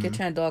 right? Like, you're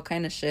trying to do all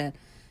kind of shit.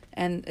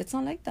 And it's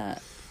not like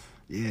that.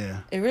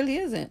 Yeah. It really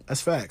isn't.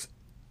 That's facts.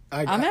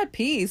 I'm at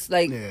peace.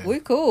 Like, we're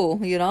cool,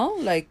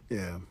 Like,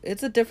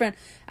 it's a different...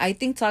 I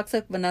think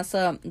Toxic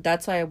Vanessa,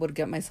 that's why I would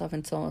get myself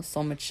into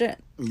so much shit.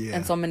 Yeah.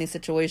 And so many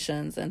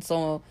situations and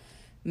so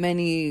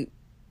many...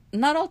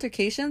 Not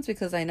altercations,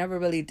 because I never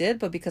really did,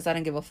 but because I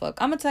didn't give a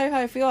fuck. I'm gonna tell you how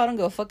I feel. I don't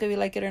give a fuck if you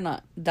like it or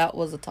not. That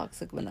was a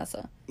Toxic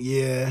Vanessa.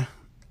 Yeah.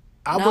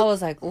 I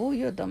was like, oh,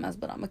 you're a dumbass,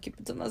 but I'm gonna keep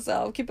it to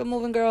myself. Keep it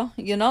moving, girl.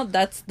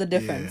 That's the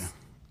difference.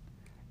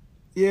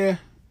 Yeah.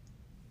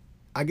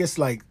 I guess,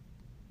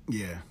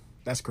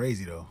 that's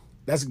crazy, though.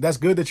 That's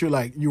good that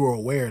you were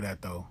aware of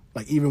that, though.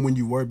 Like, even when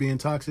you were being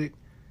toxic,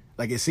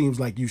 like, it seems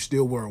like you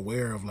still were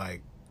aware of,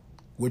 like,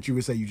 what you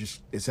would say.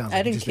 It sounds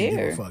like you just didn't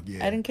give a fuck.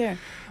 Yeah. I didn't care.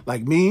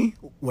 Like me,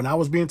 when I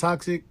was being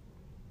toxic,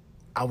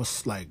 I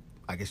was like,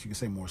 I guess you could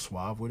say more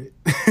suave with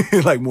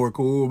it. Like, more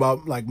cool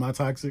about, like, my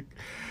toxic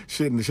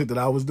shit and the shit that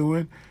I was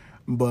doing.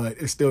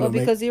 But it still don't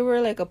because you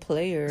were like a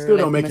player. Still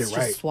like don't make Mr. it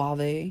right. Suave,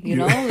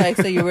 Like,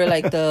 so you were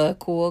like the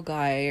cool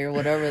guy or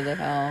whatever the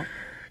hell.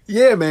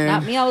 Yeah, man.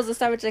 Not me. I was a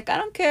savage. Like, I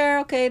don't care.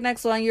 Okay,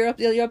 next one. You're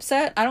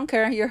upset. I don't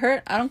care. You're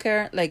hurt. I don't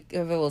care. Like,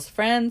 if it was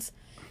friends,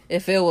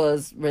 if it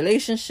was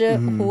relationship,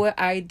 who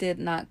I did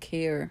not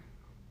care.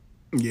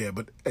 Yeah,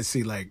 but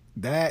see, like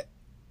that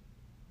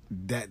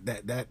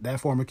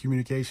form of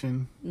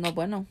communication. No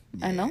bueno.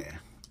 Yeah, I know.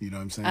 You know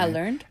what I'm saying? I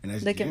learned.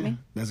 And look at me.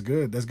 That's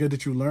good. That's good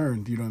that you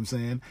learned. You know what I'm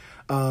saying?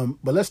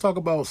 But let's talk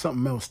about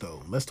something else,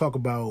 though. Let's talk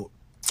about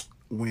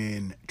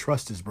when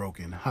trust is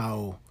broken.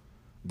 How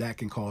that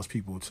can cause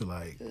people to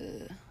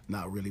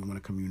not really want to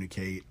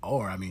communicate.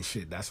 Or, I mean,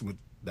 shit. That's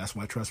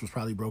why trust was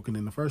probably broken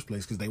in the first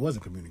place, because they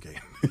wasn't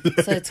communicating.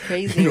 So it's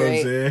crazy, you know right? What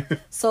I'm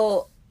saying?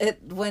 So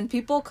when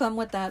people come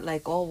with that,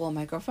 like, oh, well,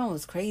 my girlfriend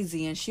was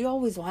crazy and she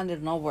always wanted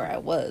to know where I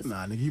was.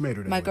 Nah, nigga, you made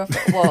her that my way.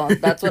 Girlfriend. Well,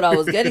 that's what I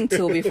was getting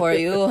to before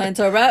you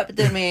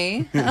interrupted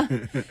me.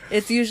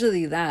 It's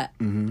usually that.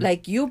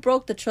 Like, you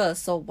broke the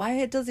trust, so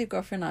why does your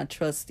girlfriend not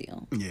trust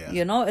you? Yeah.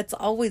 It's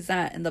always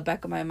that in the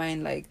back of my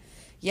mind. Like,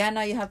 yeah,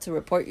 now you have to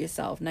report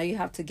yourself. Now you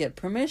have to get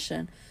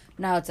permission.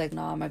 Now it's like,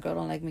 nah, my girl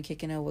don't like me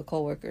kicking it with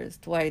coworkers.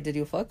 Why, did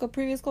you fuck a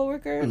previous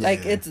coworker?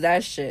 Like, it's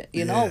that shit.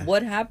 You know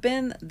what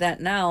happened?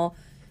 That now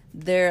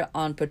they're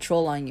on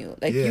patrol on you.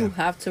 Like, you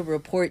have to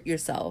report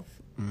yourself.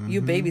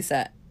 You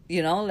babysat.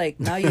 Like,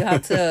 now you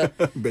have to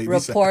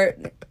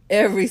report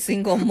every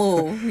single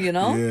move.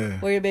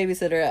 Where your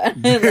babysitter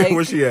at? Like,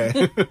 where she at?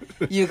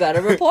 You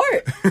gotta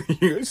report.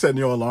 You setting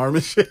your alarm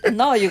and shit.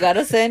 No, you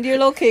gotta send your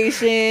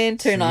location.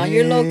 Turn on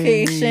your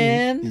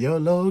location. Your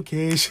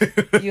location.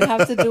 You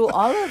have to do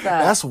all of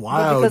that. That's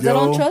wild, because they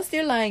don't trust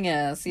your lying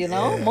ass.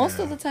 Most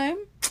of the time.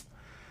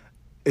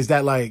 Is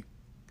that like,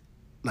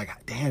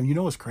 damn?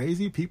 What's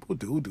crazy? People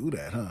do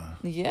that, huh?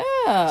 Yeah,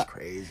 it's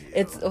crazy.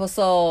 It's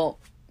so.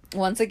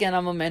 once again,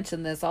 I'm gonna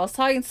mention this. I was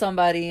talking to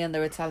somebody and they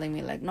were telling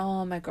me like,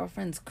 no, my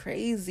girlfriend's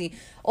crazy.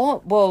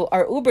 Oh, well,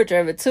 our Uber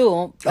driver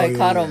too. I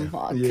caught him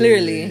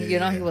clearly. He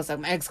was like,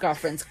 my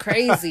ex-girlfriend's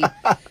crazy.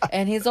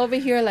 And he's over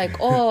here like,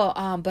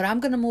 but I'm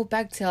gonna move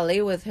back to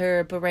LA with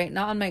her. But right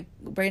now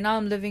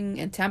I'm living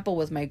in Tampa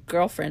with my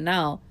girlfriend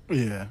now.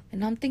 Yeah.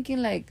 And I'm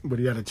thinking like, but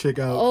you got to check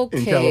out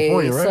in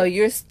California, right? So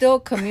you're still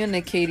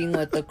communicating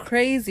with the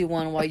crazy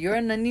one while you're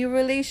in a new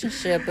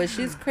relationship, but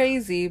she's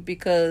crazy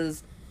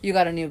because you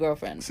got a new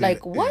girlfriend. See,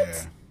 like,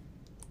 what?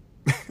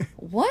 Yeah.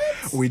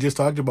 What? We just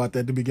talked about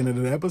that at the beginning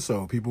of the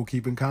episode. People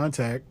keep in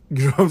contact,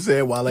 you know what I'm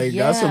saying, while they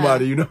got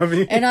somebody, you know what I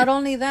mean? And not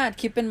only that,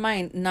 keep in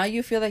mind, now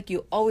you feel like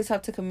you always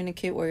have to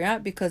communicate where you're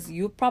at because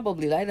you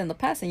probably lied in the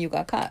past and you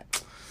got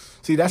caught.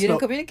 See, you didn't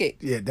communicate.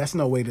 Yeah, that's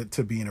no way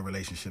to be in a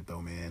relationship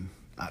though, man.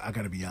 I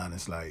gotta be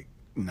honest, like,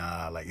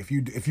 nah, like if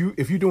you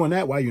doing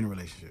that, why are you in a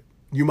relationship?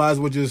 You might as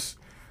well just,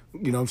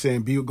 you know what I'm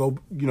saying,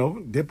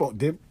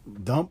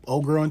 dump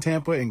old girl in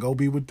Tampa and go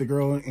be with the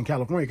girl in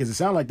California, because it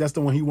sounds like that's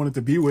the one he wanted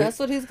to be with. That's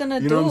what he's gonna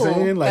do. You know what I'm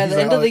saying? Like, by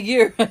the end of the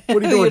year. What are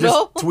you doing?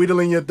 Just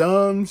twiddling your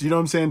thumbs? You know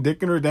what I'm saying?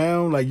 Dicking her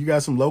down? Like, you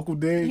got some local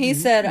dick? He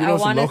said,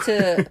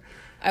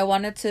 I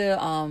wanted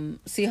to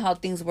see how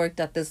things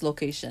worked at this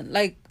location.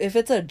 Like, if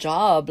it's a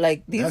job,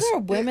 like, these are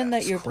women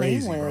that you're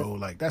crazy, playing with. Bro.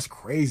 Like, that's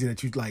crazy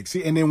that you, like,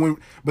 see, and then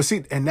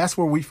and that's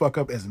where we fuck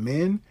up as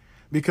men.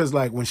 Because,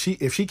 like,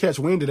 if she catch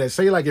wind of that,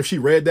 say, like, if she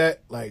read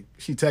that, like,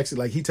 she texted,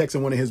 like, he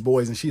texted one of his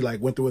boys and she,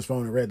 like, went through his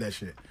phone and read that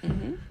shit.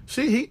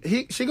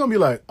 Mm-hmm. She gonna be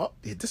like, oh,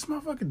 this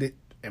motherfucker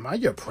am I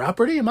your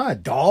property? Am I a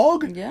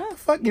dog? Yeah. The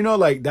fuck,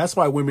 like, that's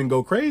why women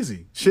go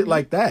crazy. Shit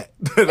like that.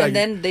 Like, and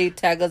then they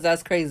tag us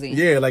as crazy.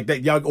 Yeah, like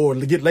that, y'all, or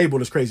get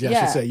labeled as crazy, I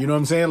should say. You know what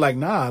I'm saying? Like,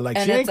 nah, like,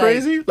 and she ain't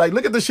crazy. Like,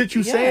 look at the shit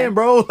you saying,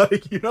 bro.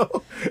 Like,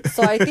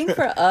 So I think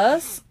for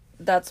us,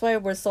 that's why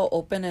we're so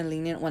open and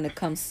lenient when it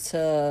comes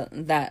to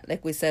that.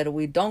 Like we said,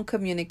 we don't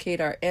communicate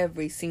our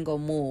every single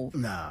move.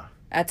 Nah.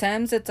 At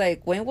times, it's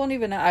like, Wayne won't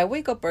even... I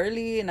wake up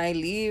early and I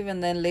leave,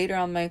 and then later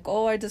I'm like,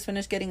 oh, I just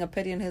finished getting a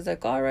pedi, and he's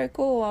like, all right,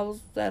 cool. I was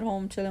at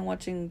home chilling,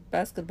 watching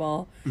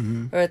basketball.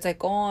 Mm-hmm. Or it's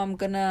like, oh, I'm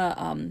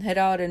gonna head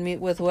out and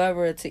meet with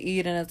whoever to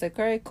eat, and it's like,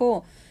 all right,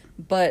 cool.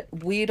 But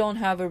we don't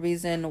have a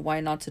reason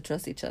why not to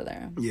trust each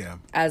other. Yeah.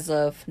 As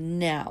of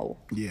now.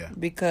 Yeah.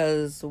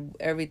 Because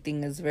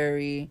everything is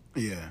very...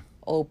 Yeah.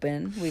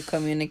 Open. We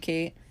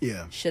communicate.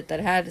 Yeah. Shit that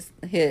had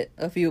hit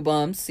a few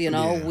bumps,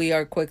 we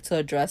are quick to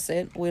address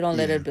it. We don't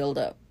let it build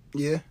up.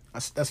 Yeah,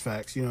 that's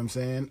facts. You know what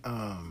I'm saying?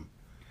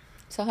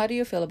 So how do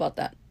you feel about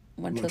that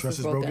when trust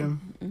is broken?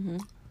 Mm-hmm.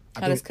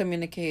 How does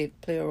communicate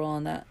play a role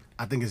in that?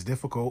 I think it's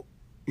difficult.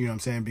 You know what I'm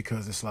saying?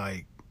 Because it's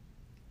like,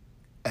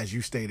 as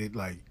you stated,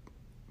 like,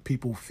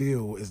 people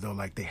feel as though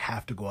like they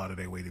have to go out of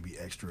their way to be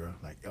extra.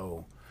 Like,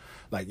 yo,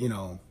 like,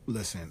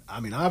 listen.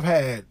 I mean, I've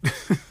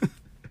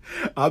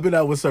been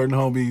out with certain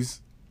homies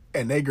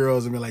and they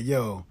girls and be like,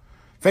 yo,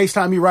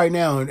 FaceTime me right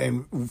now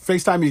and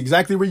FaceTime me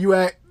exactly where you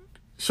at.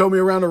 Show me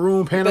around the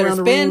room, pan around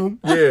the room.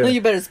 Yeah.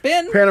 You better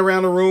spin. Pan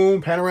around the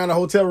room, pan around the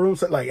hotel room,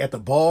 so, like at the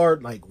bar,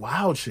 like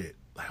wild shit.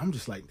 Like, I'm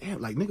just like,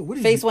 damn, like, nigga, what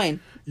is Face Wayne.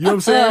 You know what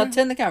I'm saying?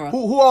 Turn the camera.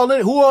 Who all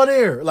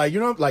there? Like,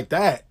 like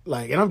that.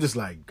 Like, and I'm just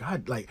like,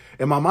 God, like,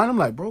 in my mind, I'm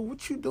like, bro,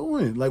 what you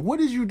doing? Like, what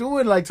is you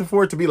doing, like,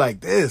 for it to be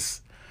like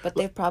this? But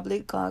they probably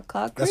got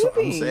caught creepy. That's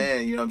what I'm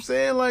saying. You know what I'm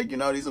saying? Like,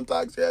 these some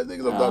toxic ass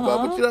niggas I'm talking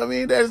about. But you know what I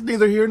mean? That's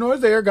neither here nor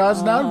there.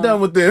 God's not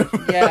done with them.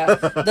 Yeah.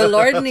 The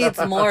Lord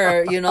needs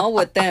more,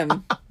 with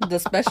them. The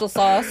special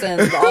sauce and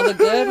all the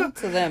good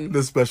to them.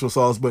 The special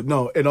sauce. But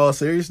no, in all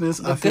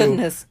seriousness, I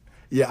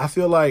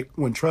feel like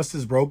when trust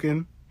is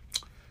broken,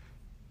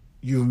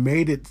 you've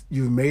made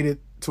it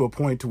to a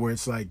point to where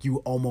it's like you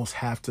almost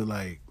have to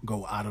like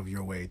go out of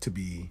your way to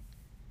be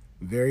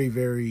very,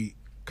 very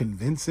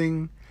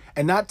convincing.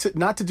 And not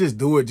to just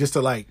do it just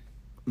to like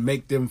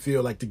make them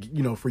feel like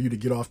for you to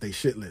get off their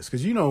shit list.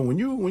 Because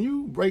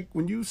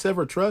when you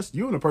sever trust,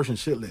 you on a person's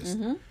shit list.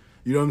 Mm-hmm.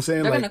 You know what I'm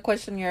saying? They're gonna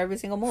question your every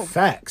single move.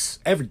 Facts,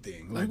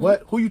 everything. Like,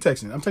 what? Who you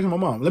texting? I'm texting my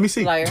mom. Let me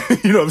see. Liar.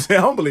 You know what I'm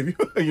saying? I don't believe you.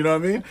 You know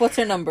what I mean? What's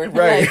her number?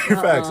 Right.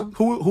 Facts.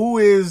 Who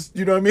is?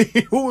 You know what I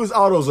mean? Who is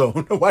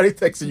AutoZone? Why they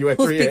texting you at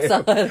 3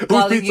 a.m.? Who's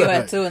calling you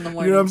at 2 in the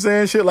morning? You know what I'm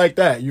saying? Shit like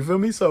that. You feel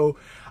me? So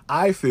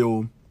I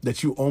feel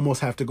that you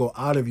almost have to go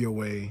out of your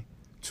way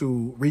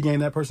to regain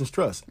that person's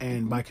trust.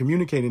 And by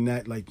communicating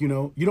that, like,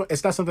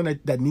 it's not something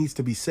that needs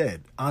to be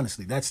said.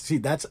 Honestly,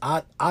 that's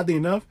oddly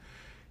enough,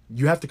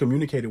 you have to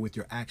communicate it with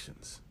your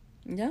actions.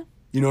 Yeah.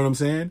 You know what I'm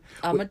saying?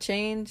 I'm a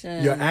change.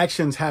 And... Your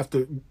actions have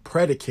to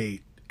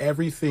predicate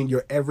everything,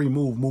 your every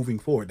move moving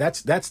forward.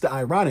 That's the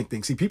ironic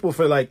thing. See, people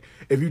feel like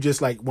if you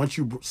just like, once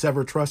you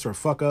sever trust or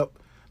fuck up,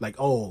 like,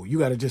 oh, you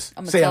got to just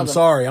say, I'm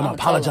sorry. I'm going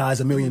to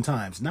apologize a million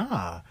times.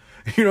 Nah.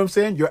 You know what I'm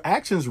saying? Your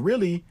actions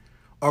really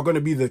are going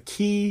to be the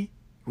key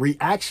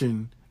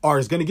reaction, or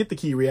is going to get the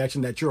key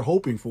reaction that you're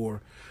hoping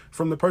for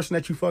from the person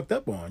that you fucked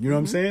up on. You know what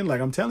I'm saying? Like,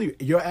 I'm telling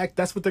you,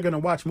 that's what they're going to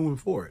watch moving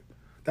forward.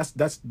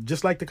 That's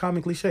just like the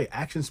common cliche.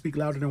 Actions speak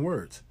louder than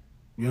words.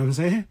 You know what I'm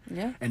saying?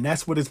 Yeah. And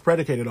that's what it's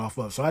predicated off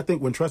of. So I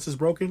think when trust is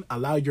broken,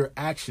 allow your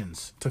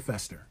actions to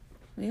fester.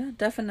 Yeah,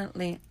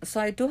 definitely. So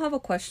I do have a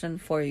question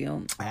for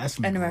you. Ask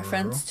me, In girl.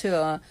 reference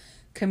to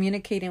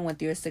communicating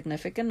with your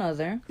significant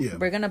other. Yeah.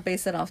 We're going to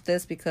base it off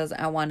this because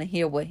I want to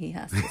hear what he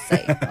has to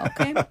say.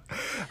 Okay?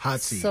 Hot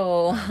seat.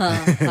 So,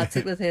 hot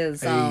seat with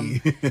his.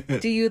 Hey.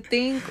 Do you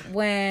think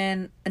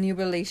when a new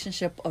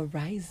relationship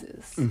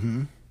arises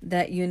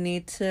that you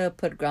need to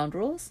put ground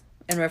rules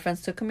in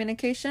reference to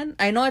communication?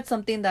 I know it's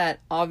something that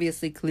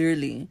obviously,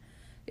 clearly,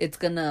 it's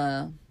going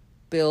to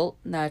build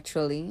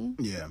naturally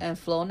and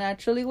flow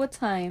naturally with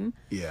time.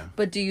 Yeah.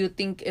 But do you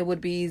think it would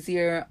be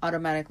easier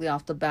automatically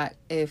off the bat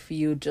if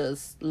you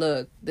just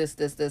look this?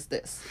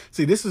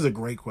 See, this is a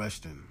great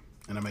question.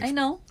 And I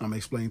know. I'm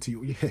explaining to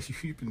you. Yeah,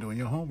 you've been doing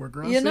your homework,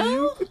 girl. You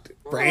know?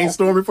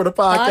 Brainstorming for the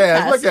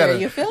podcast. Look at her.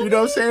 You feel You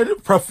know what I'm saying?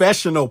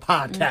 Professional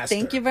podcaster.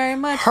 Thank you very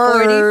much.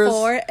 Hers.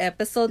 44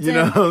 episodes You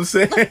know what I'm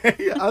saying?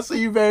 I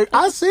see you, baby.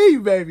 I see you,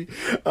 baby.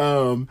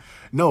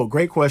 No,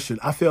 great question.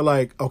 I feel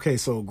like, okay,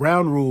 so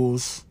ground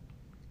rules.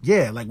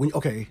 Yeah, like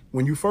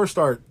when you first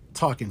start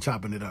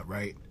chopping it up,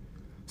 right?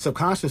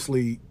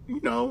 Subconsciously, you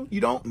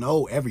don't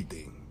know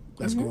everything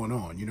that's going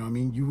on. You know what I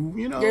mean?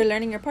 You know. You're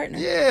learning your partner.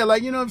 Yeah,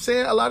 like, you know what I'm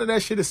saying? A lot of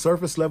that shit is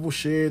surface level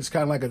shit. It's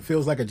kind of like, it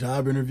feels like a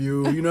job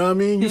interview. You know what I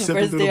mean? You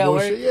sipping through the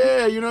bullshit.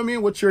 Yeah, you know what I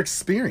mean? What's your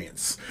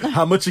experience?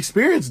 How much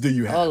experience do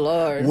you have? Oh,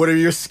 Lord. What are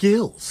your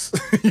skills?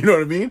 You know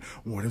what I mean?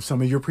 What have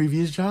some of your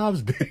previous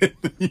jobs been?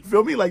 You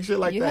feel me? Like shit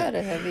like You that. had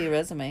a heavy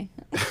resume.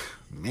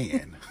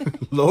 Man,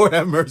 Lord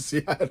have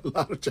mercy. I had a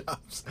lot of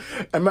jobs.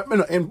 And work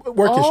history.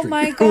 Oh,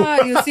 my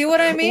God. You see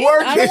what I mean?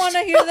 I don't want to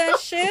hear that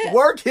shit.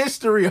 Work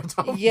history, I'm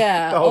talking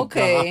Yeah, about.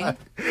 okay.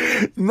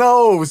 God.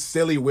 No,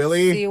 silly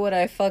Willy. See what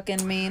I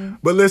fucking mean?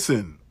 But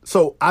listen,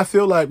 so I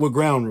feel like with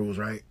ground rules,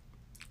 right?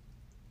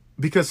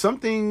 Because some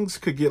things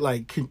could get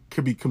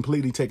could be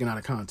completely taken out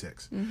of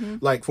context.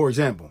 Like, for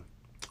example,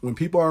 when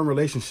people are in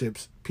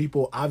relationships,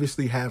 people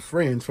obviously have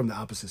friends from the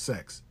opposite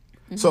sex.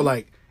 So,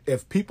 like,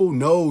 if people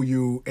know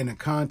you in a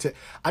context,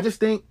 I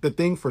just think the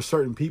thing for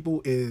certain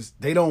people is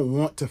they don't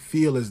want to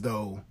feel as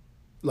though,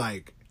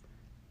 like,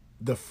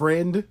 the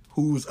friend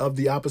who's of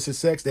the opposite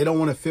sex, they don't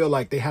want to feel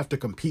like they have to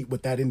compete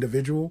with that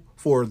individual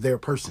for their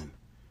person.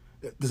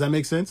 Does that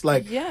make sense?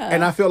 Like, yeah.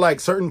 And I feel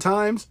like certain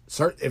times,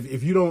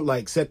 if you don't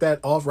like set that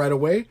off right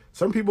away,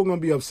 certain people are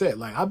going to be upset.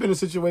 Like, I've been in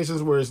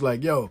situations where it's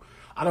like, yo,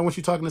 I don't want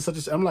you talking to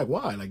such a, I'm like,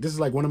 why? Like, this is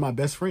like one of my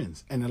best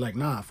friends. And they're like,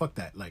 nah, fuck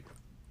that. Like,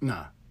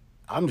 nah.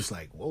 I'm just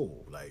like,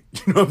 whoa, like,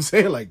 you know what I'm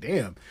saying? Like,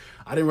 damn,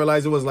 I didn't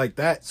realize it was like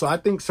that. So I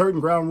think certain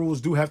ground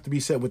rules do have to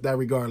be set with that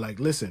regard. Like,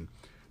 listen,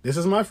 this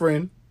is my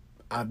friend.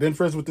 I've been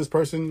friends with this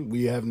person.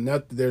 We have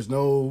there's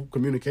no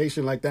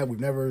communication like that. We've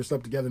never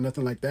slept together,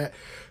 nothing like that.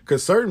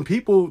 Because certain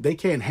people, they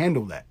can't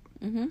handle that.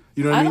 You know what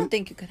I mean? I don't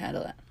think you could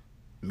handle that.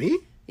 Me?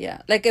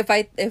 Yeah. Like,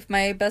 if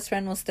my best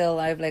friend was still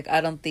alive, like,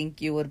 I don't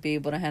think you would be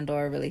able to handle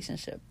our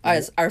relationship,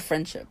 our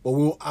friendship.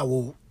 Well,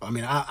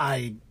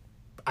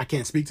 I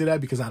can't speak to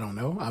that because I don't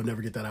know. I'll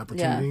never get that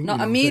opportunity. Yeah. No, you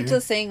know me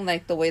just saying,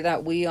 like, the way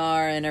that we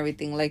are and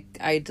everything, like,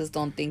 I just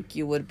don't think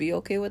you would be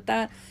okay with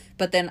that.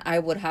 But then I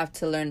would have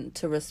to learn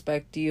to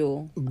respect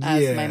you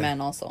as my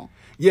man also.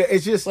 Yeah,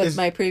 it's just... With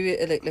my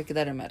previous... Like, that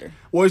didn't matter.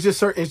 Well, it's just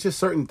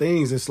certain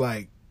things. It's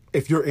like,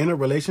 if you're in a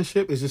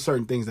relationship, it's just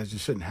certain things that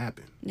just shouldn't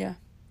happen. Yeah.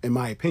 In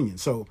my opinion.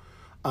 So,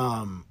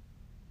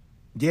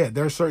 yeah,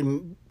 there are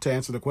certain... To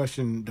answer the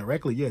question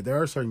directly, yeah,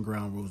 there are certain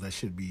ground rules that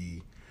should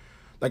be...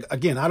 Like,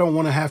 again, I don't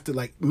want to have to,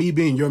 like, me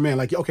being your man.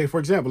 Like, okay, for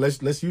example,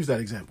 let's use that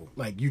example.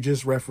 Like, you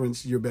just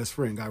referenced your best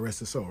friend, God rest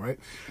his soul, right?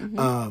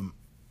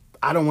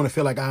 I don't want to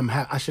feel like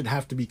I should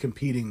have to be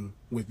competing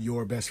with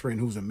your best friend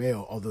who's a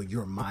male, although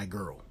you're my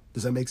girl.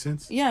 Does that make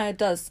sense? Yeah, it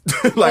does.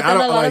 Like, I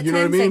don't, like, you know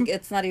what I mean? Like,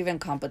 it's not even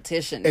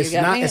competition. It's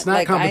not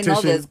like, competition. I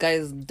know this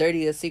guy's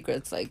dirtiest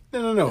secrets. Like,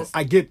 no.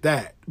 I get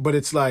that, but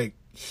it's like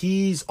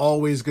he's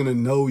always gonna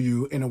know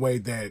you in a way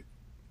that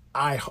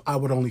I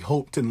would only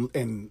hope to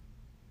and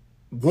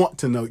want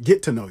to know,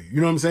 get to know you. You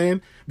know what I'm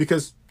saying?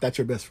 Because that's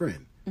your best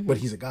friend, but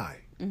he's a guy.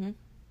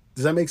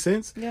 Does that make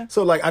sense? Yeah.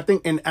 So, like, I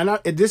think, and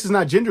this is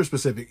not gender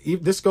specific.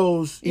 This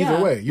goes either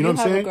way. You know what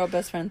I'm saying? You have a girl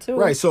best friend too,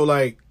 right? So,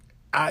 like,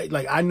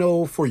 I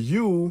know for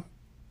you.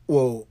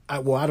 Well, I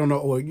don't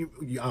know. Well,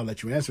 I'll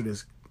let you answer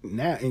this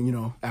now,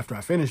 and after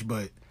I finish.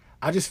 But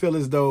I just feel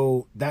as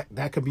though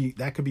that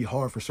could be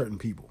hard for certain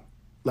people.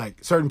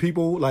 Like, certain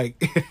people,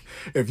 like,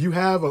 if you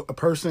have a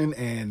person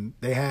and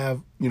they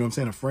have,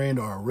 a friend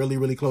or a really,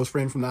 really close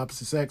friend from the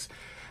opposite sex,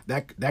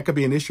 that could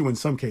be an issue in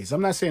some cases.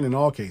 I'm not saying in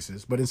all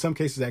cases, but in some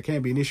cases that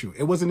can be an issue.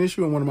 It was an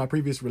issue in one of my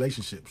previous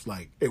relationships.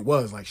 Like, it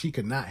was like she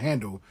could not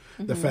handle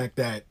the fact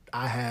that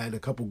I had a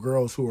couple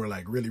girls who were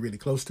like really, really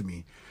close to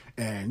me.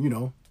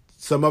 And,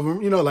 some of them,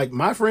 like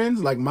my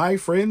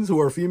friends who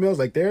are females,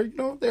 like they're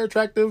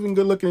attractive and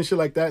good looking and shit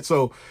like that.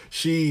 So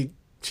she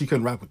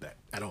couldn't rock with that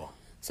at all.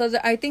 So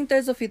I think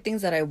there's a few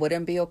things that I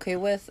wouldn't be okay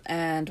with.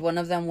 And one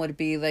of them would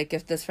be, like,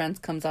 if this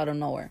friend comes out of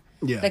nowhere.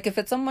 Yeah. Like, if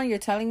it's someone you're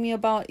telling me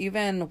about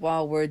even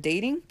while we're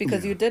dating,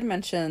 because you did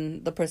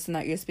mention the person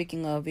that you're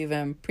speaking of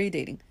even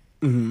pre-dating.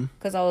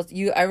 Because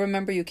I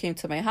remember you came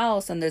to my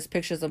house and there's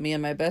pictures of me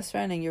and my best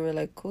friend and you were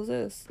like, who's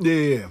this?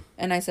 Yeah.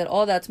 And I said,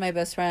 oh, that's my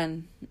best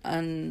friend.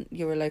 And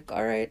you were like,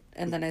 all right.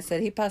 And then I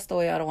said, he passed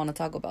away. I don't want to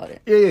talk about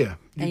it. Yeah.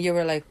 And you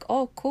were like,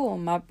 oh, cool.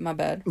 My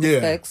bad. Yeah.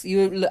 Respects.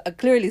 You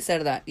clearly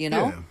said that, you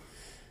know? Yeah.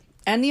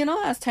 And, you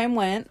know, as time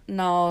went,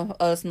 now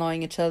us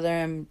knowing each other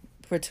and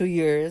for 2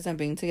 years and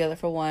being together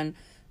for 1,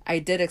 I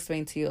did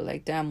explain to you,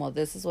 like, damn, well,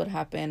 this is what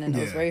happened. And it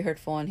was very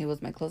hurtful. And he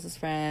was my closest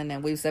friend.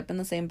 And we slept in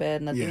the same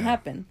bed. Nothing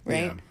happened,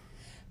 right?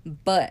 Yeah.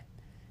 But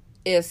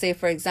if, say,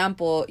 for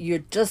example, you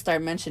just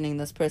start mentioning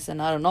this person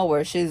out of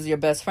nowhere, she's your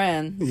best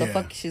friend. The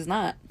fuck she's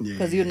not.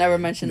 Because you never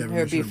mentioned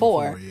her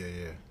before. Yeah.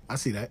 I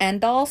see that.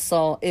 And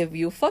also, if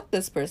you fuck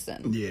this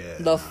person,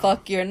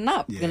 fuck you're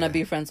not gonna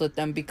be friends with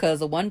them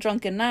because of one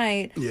drunken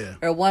night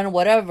or one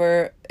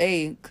whatever.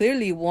 Hey,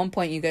 clearly, one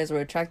point you guys were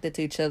attracted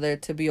to each other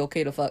to be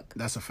okay to fuck.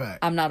 That's a fact.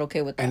 I'm not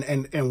okay with that.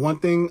 And one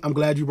thing, I'm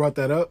glad you brought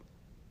that up.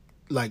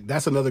 Like,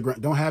 that's another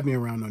don't have me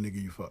around no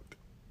nigga you fucked.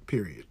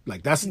 Period.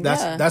 Like, that's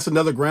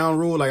another ground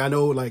rule. Like, I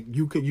know, like,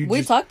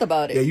 we talked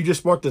about it. Yeah, you just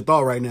sparked the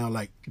thought right now.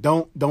 Like,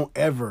 don't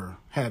ever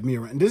have me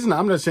around.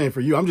 I'm not saying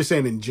for you. I'm just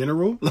saying in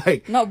general.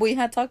 Like, no, we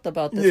had talked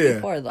about this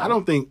before, though. I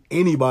don't think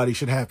anybody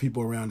should have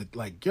people around it.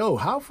 Like, yo,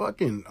 how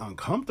fucking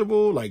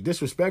uncomfortable, like,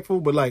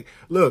 disrespectful. But, like,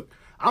 look,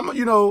 I'm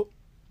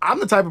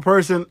the type of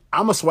person,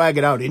 I'm gonna swag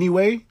it out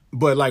anyway.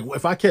 But, like,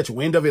 if I catch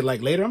wind of it,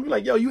 like, later, I'm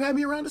like, yo, you had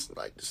me around this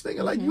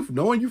nigga. Like, you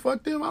knowing you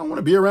fucked him, I don't want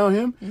to be around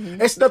him.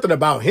 It's nothing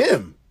about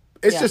him.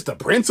 It's just a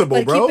principle,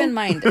 but bro. Keep in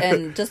mind,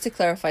 and just to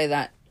clarify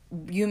that,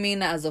 you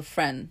mean as a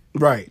friend.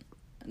 Right.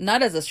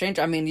 Not as a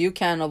stranger. I mean, you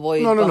can't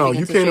avoid no. bumping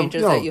You into can't.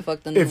 strangers that you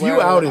fucked in. If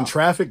you out in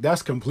traffic,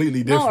 that's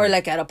completely different. No, or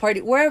like at a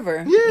party, wherever.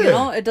 Yeah. You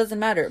know, it doesn't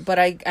matter. But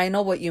I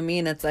know what you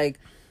mean. It's like,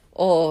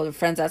 oh,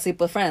 friends that sleep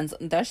with friends.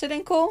 That shit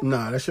ain't cool.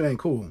 Nah, that shit ain't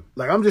cool.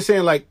 Like, I'm just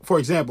saying, like, for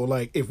example,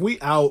 like, if we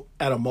out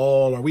at a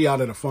mall or we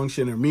out at a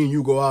function or me and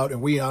you go out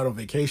and we out on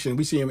vacation,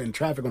 we see him in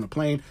traffic on a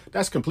plane,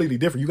 that's completely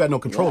different. You got no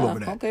control over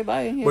that. Okay,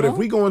 bye. But if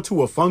we go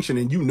into a function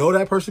and you know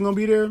that person gonna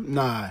be there,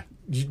 nah.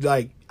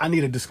 Like, I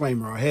need a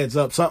disclaimer or a heads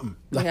up, something.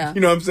 Like,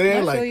 you know what I'm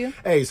saying? Like,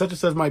 hey, such and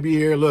such might be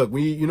here. Look,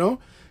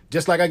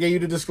 just like I gave you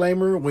the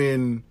disclaimer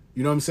when,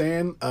 you know what I'm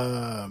saying?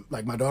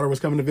 Like, my daughter was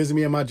coming to visit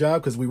me at my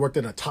job because we worked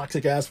at a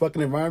toxic ass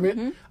fucking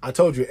environment. I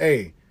told you,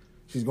 hey,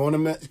 she's going to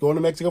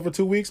Mexico for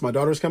 2 weeks. My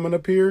daughter's coming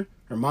up here.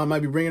 Her mom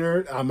might be bringing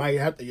her. I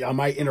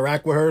might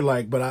interact with her.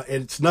 Like, but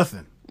it's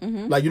nothing.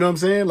 Like, you know what I'm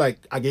saying?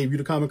 Like, I gave you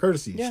the common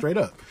courtesy, straight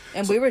up.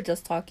 And we were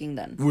just talking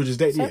then. We were just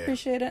dating. So I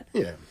appreciate it.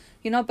 Yeah.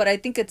 You know, but I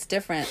think it's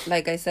different.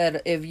 Like I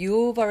said, if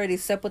you've already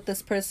slept with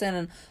this person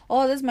and,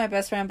 oh, this is my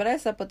best friend, but I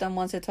slept with them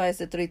once or twice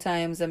or 3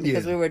 times, and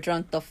because we were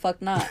drunk, the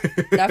fuck not.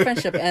 That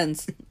friendship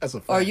ends. That's a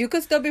fact. Or you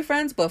could still be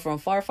friends, but from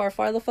far, far,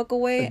 far the fuck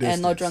away,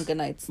 and no drunken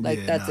nights.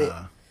 Like, that's it.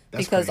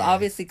 Because crazy.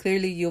 Obviously,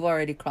 clearly, you've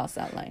already crossed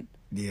that line.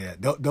 Yeah,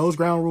 those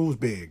ground rules,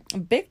 big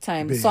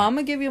time. Big. So I'm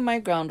gonna give you my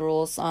ground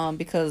rules,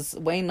 because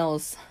Wayne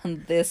knows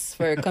this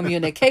for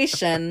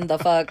communication. The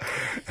fuck,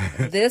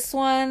 this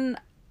one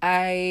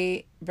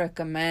I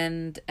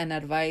recommend and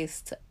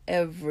advise to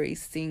every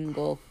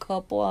single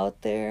couple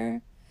out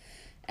there.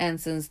 And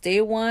since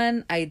day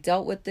one, I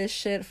dealt with this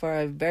shit for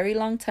a very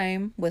long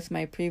time with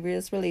my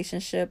previous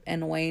relationship,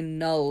 and Wayne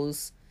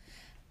knows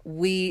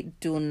we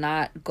do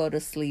not go to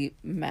sleep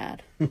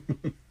mad.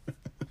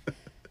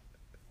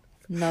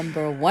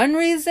 Number 1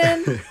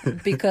 reason,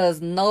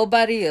 because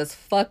nobody is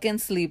fucking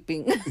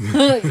sleeping.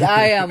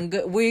 I am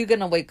good. We're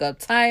gonna wake up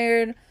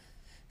tired,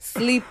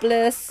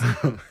 sleepless,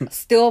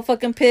 still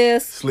fucking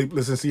pissed.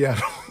 Sleepless in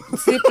Seattle.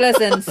 Sleepless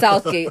in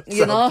Southgate,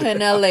 in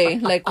LA.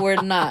 Like, we're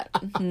not.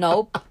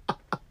 Nope.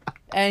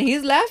 And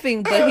he's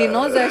laughing, but he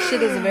knows that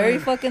shit is very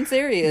fucking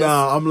serious.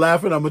 Nah, I'm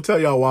laughing. I'm gonna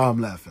tell y'all why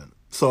I'm laughing.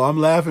 So I'm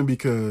laughing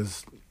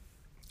because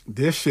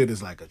this shit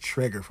is like a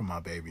trigger for my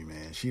baby,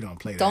 man. She don't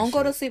play that Don't shit.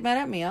 go to sleep mad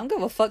at me. I don't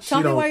give a fuck.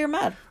 Tell me why you're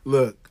mad.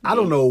 Look, I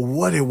don't know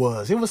what it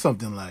was. It was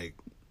something like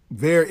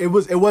it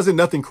wasn't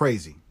nothing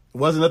crazy. It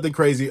wasn't nothing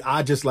crazy.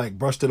 I just like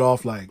brushed it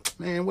off like,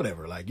 man,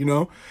 whatever. Like,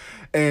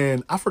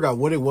 and I forgot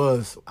what it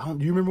was. I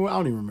don't even remember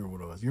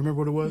what it was. You remember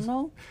what it was?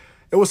 No.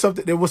 It was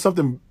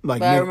something like.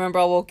 But I remember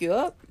I woke you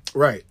up.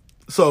 Right.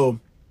 So,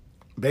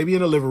 baby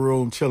in the living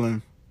room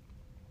chilling.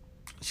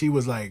 She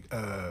was like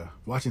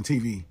watching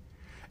TV.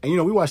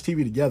 And, we watch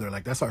TV together.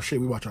 Like, that's our shit.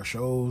 We watch our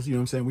shows. You know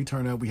what I'm saying? We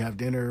turn up. We have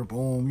dinner.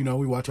 Boom.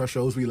 We watch our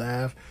shows. We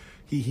laugh.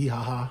 Hee,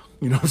 ha, ha.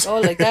 You know what I'm saying?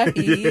 Oh, like that?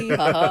 Hee,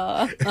 ha,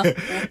 ha.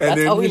 That's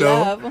then, how we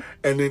laugh.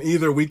 And then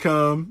either we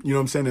come, you know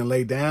what I'm saying, and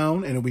lay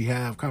down. And then we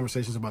have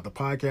conversations about the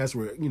podcast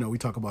where, we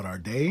talk about our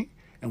day.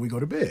 And we go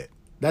to bed.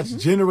 That's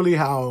generally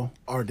how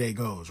our day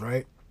goes,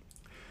 right?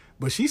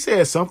 But she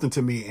said something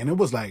to me. And it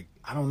was like,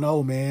 I don't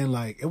know, man.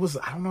 Like, I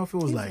don't know if it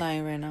was like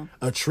lying right now.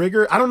 A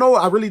trigger. I don't know.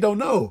 I really don't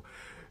know.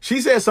 She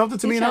said something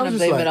to me, and I was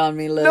just like, blame it on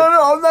me, look.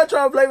 No, I'm not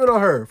trying to blame it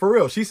on her. For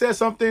real. She said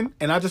something,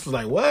 and I just was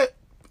like, what?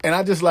 And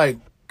I just like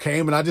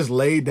came and I just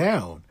laid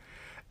down.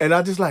 And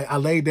I just like, I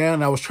laid down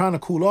and I was trying to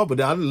cool off,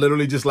 but I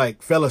literally just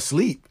like fell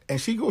asleep.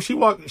 And she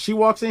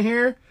walks in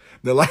here.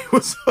 The light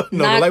was no, knock,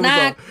 the light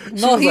knock.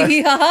 was on. No,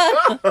 hee ha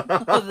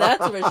ha.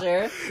 That's for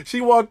sure.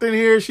 She walked in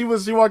here. She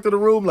walked in the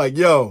room like,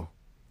 yo,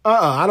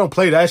 I don't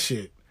play that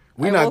shit.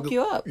 I woke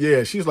you up.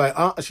 Yeah, she's like,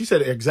 she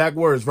said exact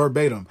words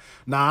verbatim.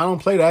 Nah, I don't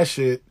play that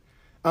shit.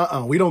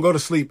 We don't go to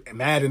sleep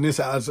mad in this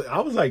house.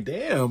 I was like,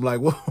 damn, like,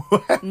 what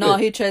happened? No,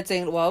 he tried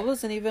saying, well, I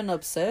wasn't even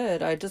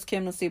upset. I just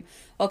came to sleep.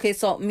 Okay,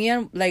 so me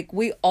and, like,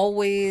 we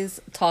always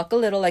talk a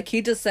little. Like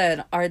he just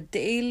said, our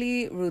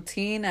daily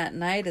routine at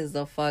night is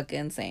the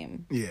fucking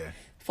same. Yeah.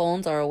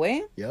 Phones are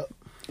away. Yep.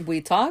 We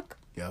talk.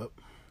 Yep.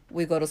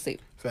 We go to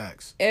sleep.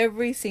 Facts.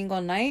 Every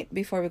single night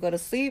before we go to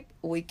sleep,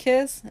 we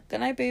kiss. Good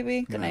night,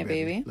 baby. Good night,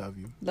 baby. Love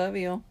you. Love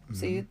you.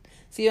 See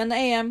you in the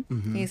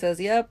AM. He says,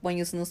 yep, when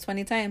you snooze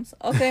 20 times.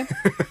 Okay.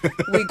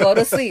 We go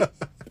to sleep.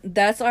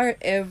 That's our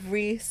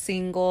every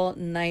single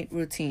night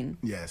routine.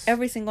 Yes.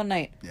 Every single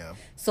night. Yeah.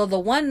 So the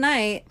one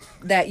night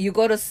that you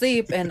go to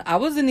sleep and I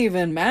wasn't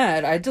even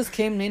mad. I just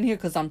came in here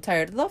because I'm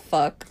tired. The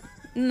fuck?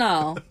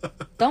 No.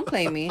 Don't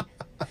play me.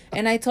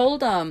 And I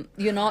told him,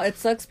 it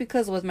sucks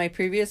because with my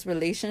previous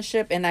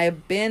relationship, and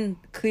I've been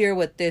clear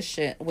with this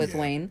shit with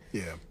Wayne.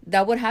 Yeah.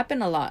 That would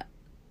happen a lot.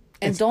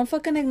 And don't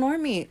fucking ignore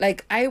me.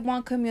 Like, I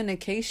want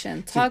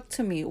communication. Talk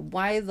to me.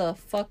 Why the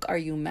fuck are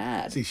you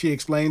mad? See, she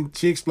explained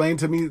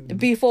to me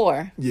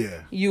before.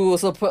 Yeah. You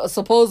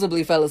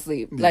supposedly fell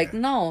asleep. Yeah. Like,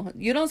 no,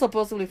 you don't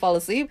supposedly fall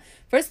asleep.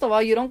 First of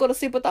all, you don't go to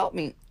sleep without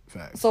me.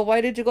 Facts. So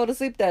why did you go to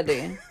sleep that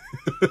day?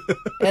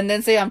 And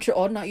then say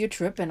oh no, you're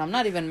tripping. I'm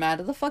not even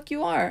mad. The fuck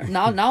you are.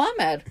 Now I'm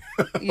mad.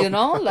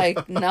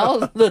 Like now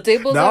the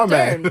tables now are I'm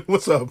turned. mad.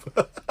 What's up?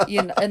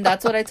 And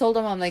that's what I told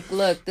him. I'm like,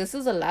 look, this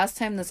is the last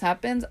time this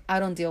happens. I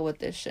don't deal with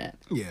this shit.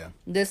 Yeah.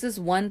 This is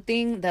one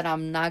thing that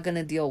I'm not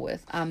gonna deal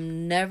with.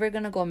 I'm never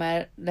gonna go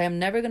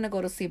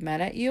to sleep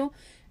mad at you,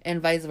 and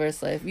vice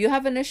versa. If you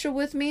have an issue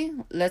with me,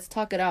 let's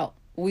talk it out.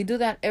 We do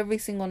that every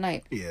single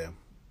night. Yeah.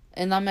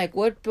 And I'm like,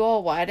 what, bro?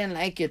 Why I didn't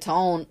like your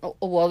tone? Oh,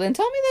 well, then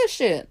tell me that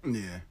shit.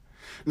 Yeah.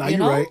 Now,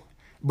 you're right.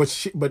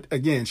 But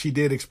again, she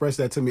did express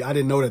that to me. I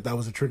didn't know that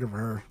was a trigger for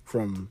her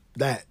from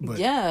that. But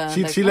yeah.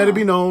 She let it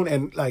be known.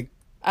 And like,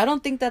 I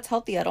don't think that's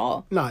healthy at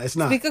all. No, it's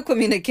not. Speak of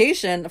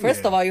communication.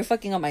 First of all, you're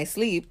fucking up my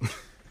sleep,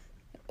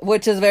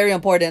 which is very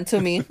important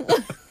to me.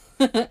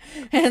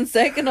 And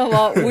second of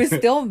all, we're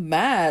still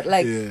mad.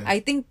 Like,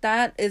 I think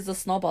that is a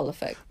snowball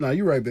effect. No,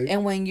 you're right, babe.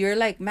 And when you're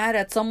like mad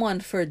at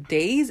someone for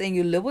days and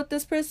you live with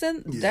this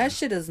person, that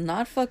shit is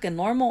not fucking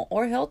normal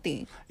or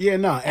healthy. Yeah,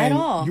 no. At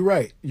all.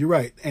 You're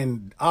right.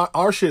 And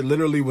our shit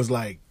literally was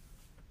like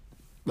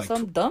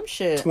some dumb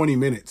shit. 20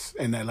 minutes.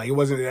 And that, like, it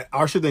wasn't,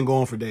 our shit didn't go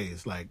on for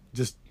days. Like,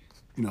 just,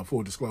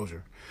 full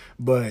disclosure.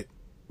 But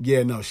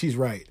yeah, no, she's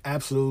right.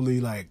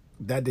 Absolutely. Like,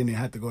 that didn't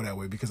have to go that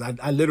way because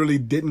I literally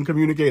didn't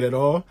communicate at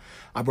all.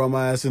 I brought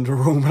my ass into the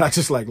room and I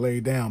just like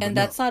laid down. And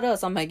that's not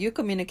us. I'm like, you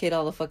communicate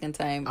all the fucking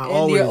time.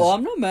 Always,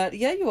 I'm not mad.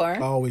 Yeah, you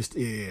are. Always,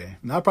 yeah.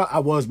 No, I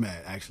was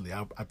mad actually.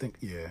 I think,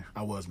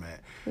 I was mad.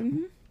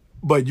 Mm-hmm.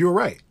 But you're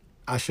right.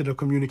 I should have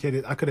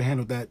communicated. I could have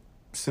handled that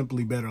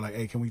simply better. Like,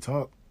 hey, can we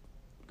talk?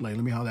 Like,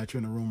 let me holler at you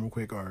in the room real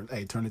quick, or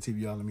hey, turn the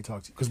TV on. Let me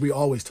talk to you because we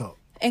always talk.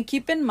 And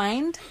keep in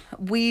mind,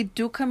 we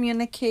do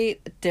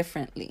communicate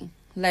differently.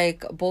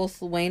 Like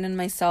both Wayne and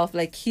myself,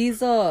 like he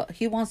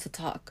wants to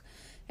talk,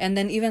 and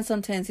then even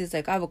sometimes he's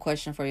like, I have a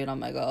question for you, and I'm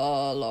like,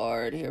 oh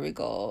Lord, here we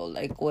go.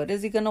 Like, what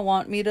is he gonna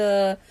want me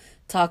to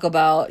talk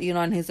about?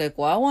 And he's like,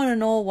 well, I want to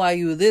know why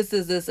you this,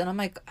 and I'm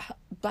like,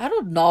 I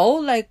don't know.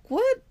 Like,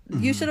 what?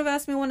 Mm-hmm. You should have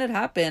asked me when it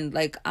happened.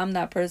 Like, I'm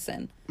that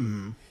person.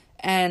 Mm-hmm.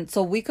 And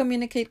so we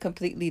communicate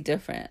completely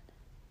different.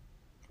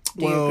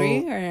 Do you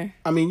agree? Or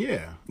I mean,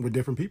 yeah, we're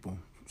different people.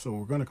 So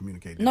we're gonna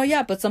communicate. No,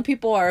 yeah, but some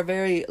people are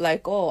very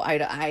like, eye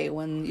to eye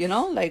when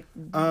like.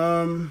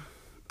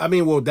 I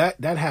mean, well,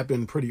 that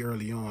happened pretty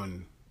early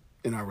on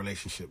in our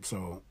relationship,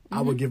 so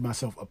I would give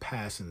myself a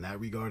pass in that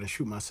regard and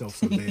shoot myself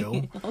some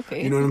bail.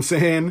 Okay. You know what I'm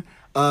saying?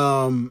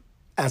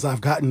 As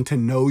I've gotten to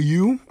know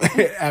you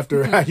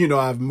after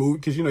I've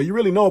moved, because you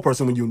really know a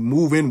person when you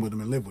move in with them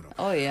and live with them.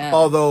 Oh yeah.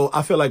 Although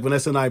I feel like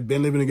Vanessa and I have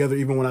been living together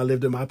even when I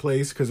lived at my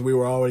place because we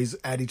were always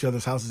at each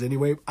other's houses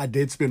anyway. I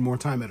did spend more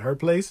time at her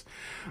place,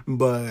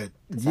 but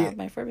I have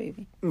my fur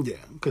baby. Yeah,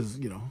 because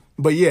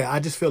But yeah, I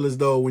just feel as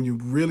though when you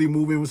really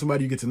move in with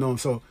somebody, you get to know them.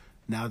 So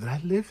now that I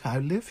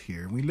live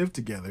here and we live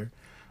together,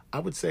 I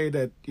would say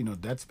that,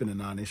 that's been a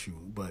non-issue.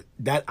 But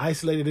that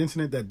isolated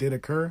incident that did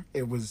occur,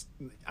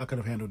 I could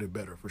have handled it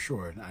better for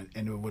sure.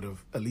 And it would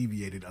have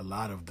alleviated a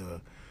lot of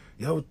the,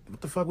 what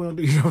the fuck we don't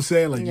do? You know what I'm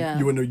saying? Like,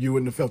 you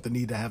wouldn't have felt the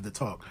need to have the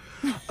talk.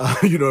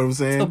 You know what I'm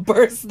saying? To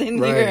burst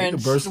in here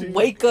and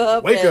wake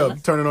up. Wake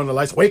up. Turning on the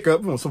lights. Wake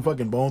up. Some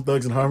fucking Bone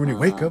Thugs and Harmony.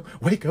 Wake up.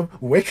 Wake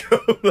up. Wake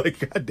up. Like,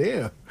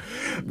 goddamn.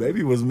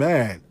 Baby was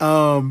mad.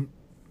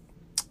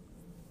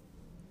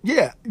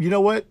 Yeah, you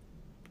know what?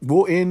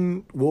 We'll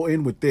end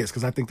with this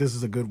because I think this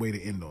is a good way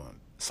to end on.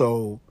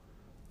 So,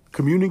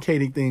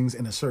 communicating things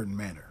in a certain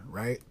manner,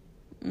 right?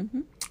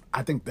 Mm-hmm.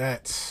 I think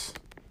that's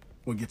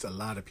what gets a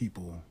lot of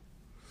people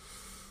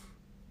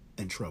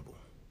in trouble.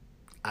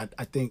 I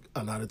think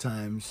a lot of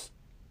times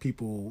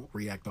people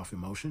react off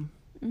emotion.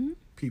 Mm-hmm.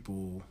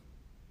 People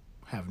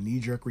have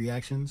knee-jerk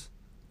reactions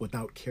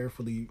without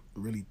carefully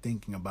really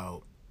thinking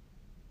about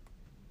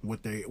what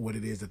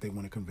it is that they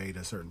want to convey to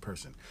a certain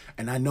person.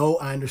 And I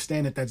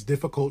understand that that's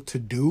difficult to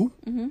do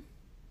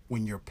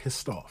when you're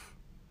pissed off,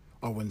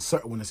 or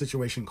when a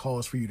situation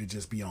calls for you to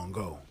just be on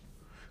go.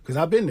 Because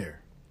I've been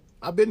there.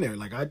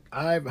 Like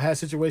I've had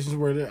situations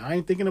where I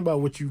ain't thinking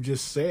about what you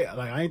just said.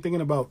 Like I ain't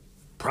thinking about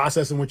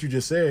processing what you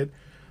just said.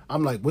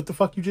 I'm like, what the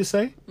fuck you just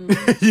say?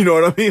 You know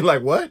what I mean?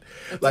 Like, what?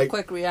 It's like a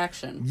quick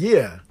reaction.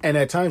 Yeah. And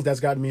at times that's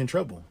gotten me in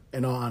trouble,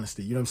 in all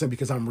honesty. You know what I'm saying?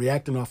 Because I'm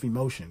reacting off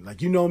emotion.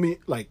 Like, you know me,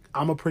 like,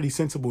 I'm a pretty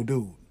sensible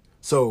dude.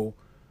 So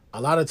a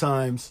lot of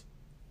times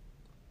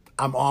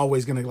I'm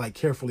always going to, like,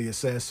 carefully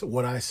assess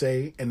what I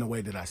say and the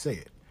way that I say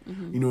it.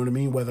 You know what I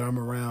mean? Whether I'm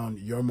around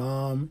your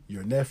mom,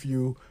 your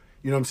nephew,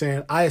 you know what I'm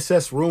saying? I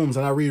assess rooms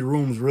and I read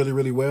rooms really,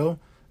 really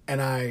well.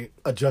 And I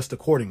adjust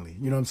accordingly.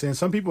 You know what I'm saying?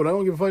 Some people, they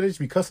don't give a fuck. They just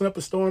be cussing up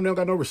a storm. They don't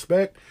got no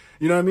respect.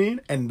 You know what I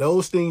mean? And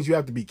those things you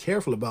have to be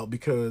careful about,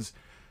 because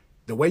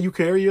the way you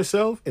carry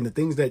yourself and the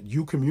things that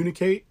you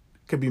communicate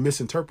could be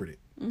misinterpreted.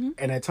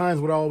 And at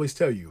times, what I always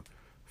tell you,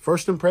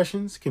 first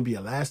impressions can be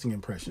a lasting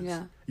impressions.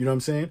 Yeah. You know what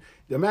I'm saying?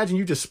 Imagine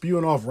you just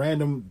spewing off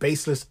random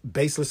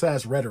baseless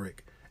ass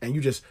rhetoric. And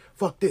you just,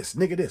 fuck this,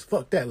 nigga this,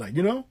 fuck that. Like,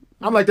 you know?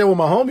 I'm like that with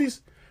my homies.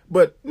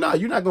 But no,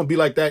 you're not going to be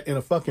like that in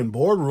a fucking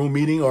boardroom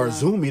meeting or a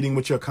Zoom meeting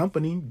with your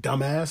company,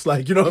 dumbass.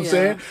 Like, you know what I'm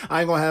saying? I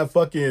ain't going to have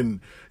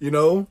fucking, you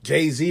know,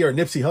 Jay-Z or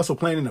Nipsey Hussle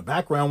playing in the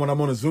background when I'm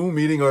on a Zoom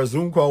meeting or a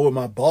Zoom call with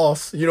my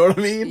boss. You know what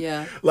I mean?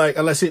 Yeah. Like,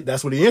 unless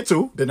that's what he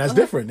into, then that's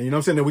different. You know what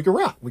I'm saying? Then we can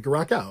rock. We can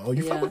rock out. Oh,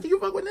 you fuck with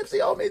Nipsey?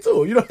 Oh, me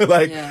too. You know,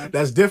 like,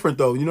 that's different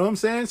though. You know what I'm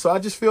saying? So I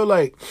just feel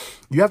like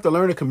you have to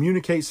learn to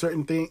communicate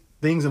certain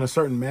things in a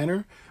certain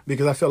manner,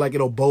 because I feel like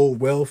it'll bode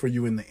well for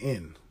you in the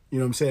end. You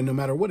know what I'm saying? No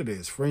matter what it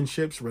is,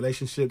 friendships,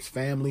 relationships,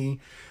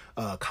 family,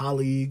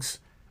 colleagues,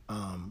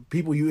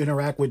 people you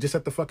interact with just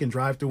at the fucking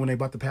drive-thru when they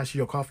about to pass you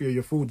your coffee or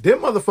your food. Them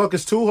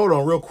motherfuckers too. Hold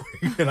on real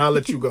quick and I'll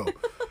let you go.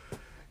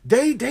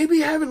 They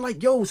be having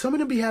like, yo, some of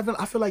them be having,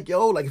 I feel like,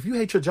 yo, like if you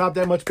hate your job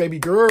that much, baby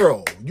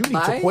girl, you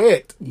need to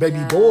quit.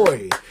 Baby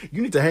boy,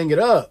 you need to hang it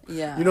up.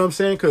 Yeah. You know what I'm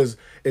saying? Because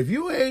if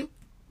you ain't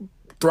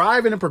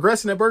thriving and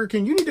progressing at Burger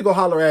King, you need to go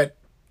holler at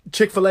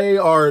Chick-fil-A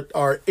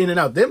or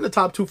In-N-Out. Them the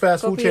top two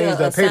fast food chains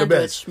that pay the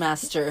best.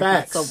 Master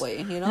Facts. Subway,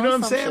 you know what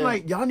I'm saying? Shit.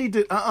 Like, y'all need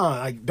to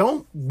like,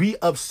 don't be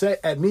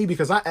upset at me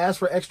because I asked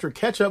for extra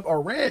ketchup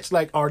or ranch,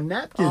 like, or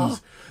napkins.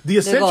 The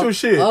essential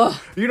shit.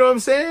 You know what I'm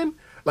saying?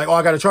 Like, oh,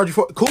 I gotta charge you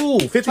for cool,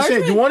 50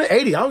 cents. You want it?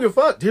 80. I don't give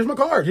a fuck. Here's my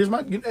card. Here's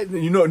my,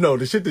 you know, no,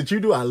 the shit that you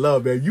do, I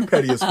love, man. You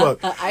petty as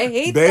fuck. I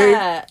hate babe,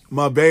 that.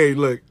 My babe,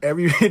 look,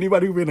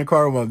 anybody who be in the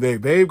car with my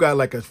babe got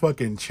like a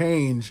fucking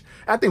change.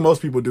 I think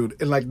most people do.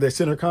 In like the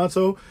center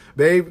console,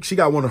 babe, she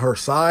got one on her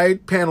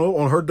side panel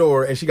on her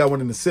door, and she got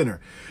one in the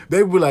center.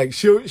 They be like,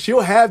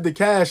 she'll have the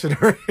cash in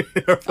her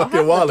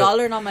fucking wallet.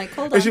 $1 and I'm like,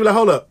 hold on. And she'll be like,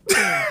 hold up.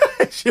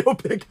 She'll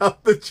pick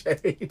out the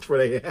change for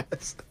their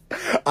ass.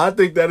 I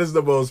think that is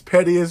the most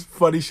pettiest,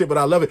 funny shit, but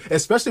I love it.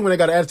 Especially when they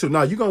got an attitude.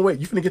 Nah, you gonna wait.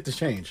 You finna get the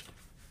change.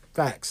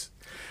 Facts.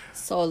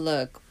 So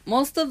look,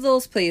 most of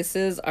those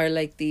places are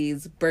like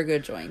these burger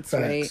joints,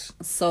 right?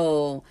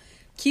 So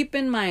keep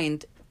in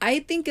mind, I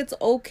think it's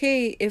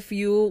okay if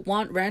you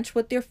want ranch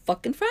with your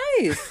fucking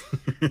fries.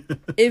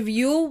 If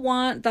you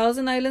want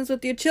Thousand Islands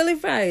with your chili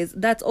fries,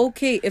 that's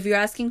okay. If you're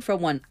asking for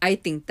one, I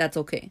think that's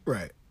okay.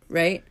 Right.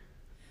 Right?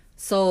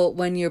 So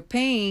when you're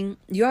paying,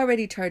 you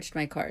already charged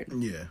my card.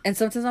 Yeah. And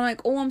sometimes I'm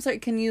like, oh, I'm sorry,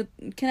 can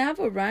I have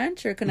a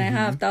ranch or can I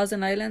have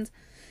Thousand Islands?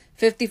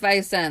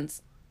 55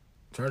 cents.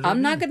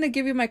 I'm not going to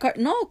give you my card.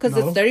 No, because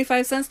it's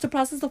 35 cents to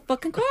process the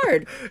fucking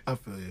card. I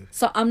feel you.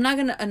 So I'm not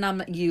going to,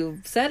 and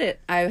you said it.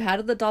 I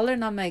had the $1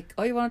 and I'm like,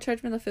 oh, you want to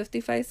charge me the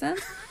 55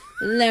 cents?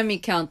 Let me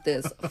count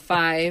this.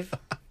 5,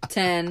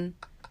 10,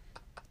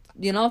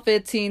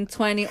 15,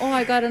 20. Oh,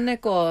 I got a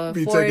nickel.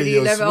 40,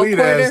 11,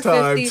 quarter,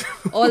 50.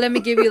 Oh, let me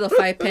give you the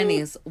 5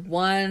 pennies.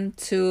 1,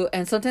 2.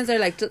 And sometimes they're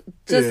like, just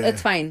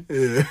it's fine.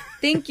 Yeah.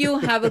 Thank you.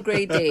 Have a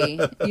great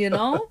day.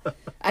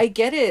 I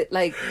get it.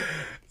 Like,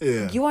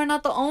 you are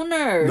not the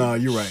owner. No,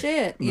 you're right.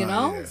 Shit, you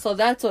know? Yeah. So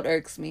that's what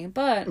irks me.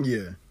 But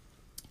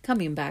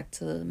coming back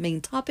to the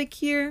main topic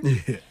here.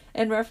 Yeah.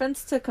 In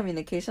reference to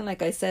communication,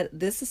 like I said,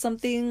 this is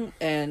something,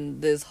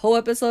 and this whole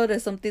episode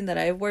is something that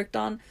I've worked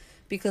on,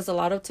 because a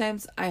lot of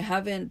times I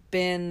haven't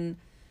been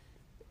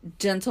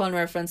gentle in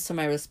reference to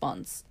my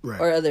response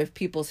or other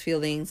people's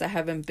feelings. I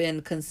haven't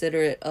been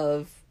considerate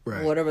of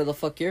whatever the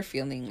fuck you're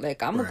feeling.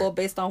 Like, I'm going to go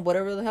based on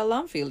whatever the hell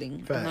I'm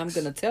feeling. Facts. And I'm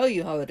going to tell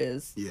you how it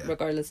is,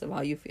 regardless of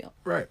how you feel.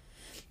 Right.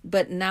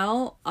 But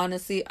now,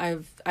 honestly,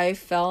 I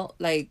felt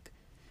like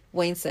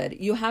Wayne said,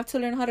 you have to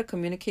learn how to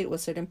communicate with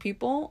certain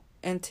people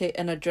and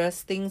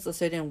address things a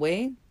certain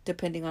way,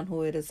 depending on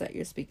who it is that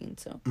you're speaking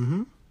to.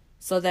 Mm-hmm.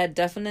 So that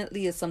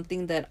definitely is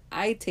something that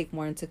I take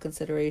more into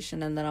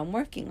consideration and that I'm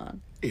working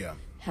on. Yeah.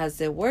 Has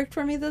it worked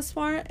for me this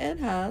far? It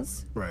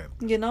has. Right.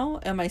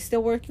 Am I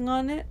still working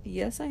on it?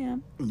 Yes, I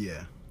am.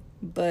 Yeah.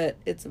 But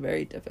it's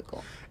very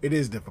difficult. It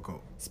is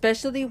difficult.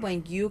 Especially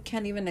when you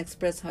can't even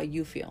express how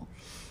you feel.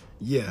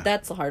 Yeah.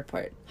 That's the hard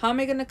part. How am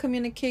I going to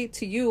communicate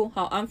to you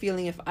how I'm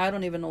feeling if I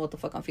don't even know what the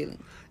fuck I'm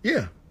feeling?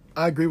 Yeah,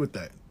 I agree with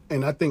that.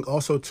 And I think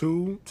also,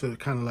 too, to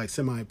kind of like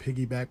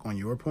semi-piggyback on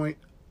your point,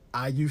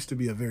 I used to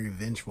be a very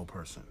vengeful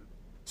person.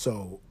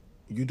 So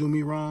you do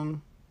me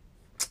wrong,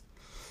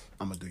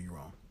 I'm going to do you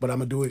wrong. But I'm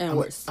going to do it. I'm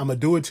going to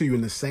do it to you in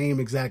the same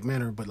exact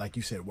manner, but like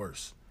you said,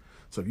 worse.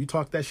 So if you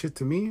talk that shit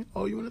to me,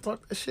 oh, you want to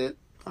talk that shit?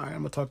 All right, I'm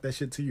going to talk that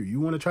shit to you. You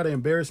want to try to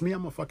embarrass me?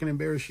 I'm going to fucking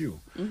embarrass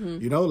you.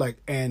 You know, like,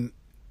 and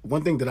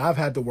one thing that I've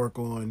had to work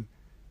on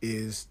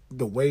is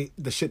the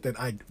shit that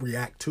I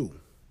react to.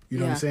 You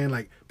know what I'm saying?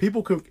 Like,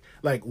 people can,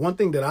 like, one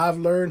thing that I've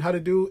learned how to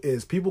do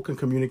is people can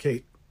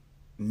communicate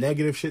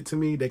negative shit to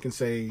me. They can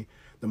say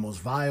the most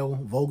vile,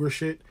 vulgar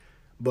shit,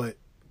 but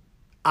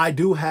I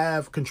do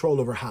have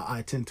control over how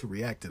I tend to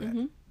react to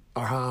that,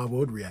 or how I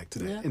would react to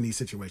that in these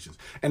situations.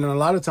 And then a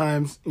lot of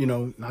times, you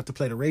know, not to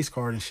play the race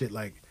card and shit,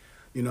 like,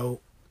 you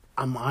know,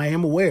 I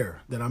am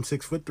aware that I'm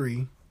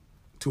 6'3",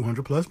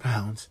 200 plus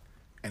pounds,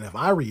 and if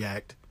I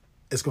react,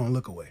 it's gonna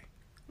look away.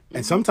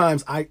 And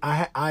sometimes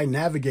I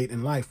navigate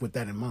in life with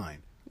that in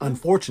mind.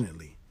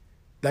 Unfortunately,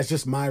 that's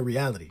just my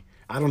reality.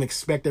 I don't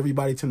expect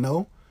everybody to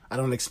know. I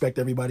don't expect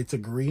everybody to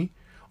agree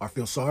or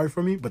feel sorry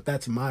for me, but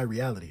that's my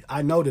reality.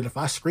 I know that if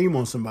I scream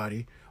on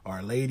somebody or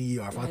a lady,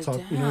 or if I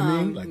talk, you know what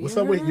I mean? Like, what's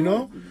up with, you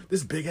know,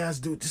 this big ass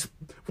dude,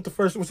 what's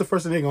the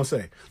first thing they gonna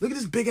say? Look at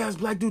this big ass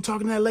black dude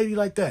talking to that lady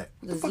like that.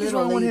 What the fuck is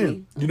wrong with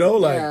him? You know,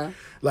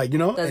 like, you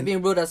know. That's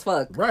being rude as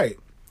fuck. Right.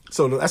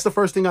 So that's the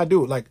first thing I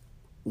do. Like,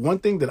 one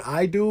thing that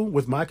I do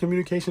with my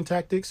communication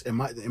tactics and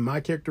my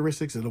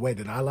characteristics and the way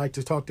that I like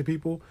to talk to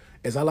people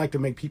is I like to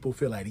make people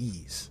feel at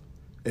ease.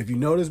 If you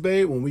notice,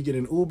 babe, when we get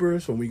in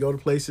Ubers, when we go to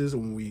places,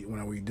 when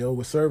we deal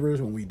with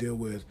servers, when we deal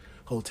with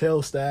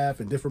hotel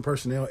staff and different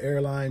personnel,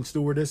 airline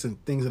stewardess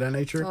and things of that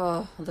nature.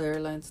 Oh, the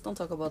airlines. Don't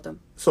talk about them.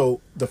 So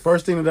the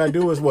first thing that I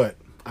do is what?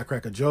 I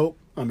crack a joke.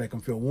 I make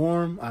them feel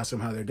warm. I ask them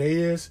how their day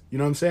is. You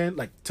know what I'm saying?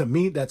 Like, to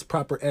me, that's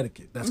proper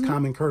etiquette. That's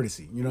common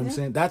courtesy. You know what I'm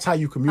saying? That's how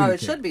you communicate. How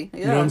it should be. Yeah.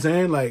 You know what I'm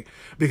saying? Like,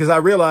 because I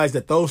realize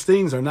that those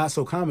things are not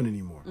so common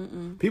anymore.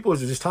 People are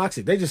just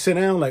toxic. They just sit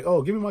down like,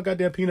 oh, give me my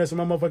goddamn peanuts and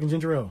my motherfucking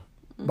ginger ale.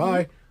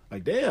 Bye.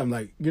 Like, damn,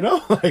 like, you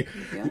know, like,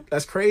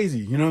 that's crazy.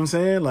 You know what I'm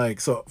saying?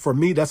 Like, so for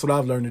me, that's what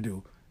I've learned to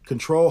do.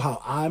 Control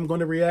how I'm going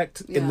to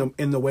react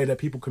in the way that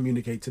people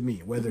communicate to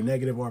me, whether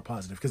negative or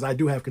positive, because I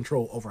do have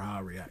control over how I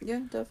react. Yeah,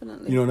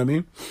 definitely. You know what I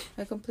mean?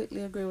 I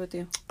completely agree with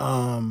you.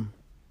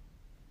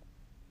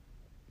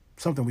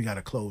 Something we got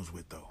to close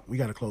with, though. We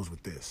got to close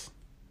with this.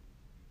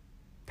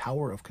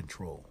 Power of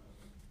control.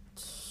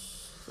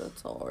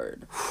 That's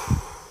hard.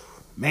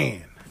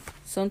 Man.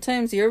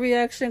 Sometimes your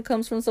reaction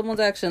comes from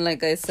someone's action,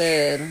 like I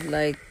said.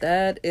 Like,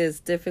 that is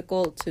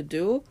difficult to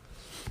do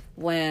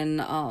when,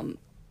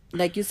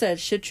 like you said,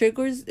 shit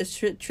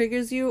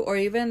triggers you, or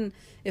even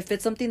if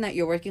it's something that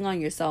you're working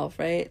on yourself,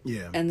 right?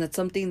 Yeah. And it's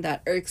something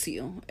that irks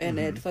you, and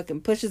it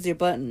fucking pushes your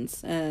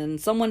buttons, and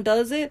someone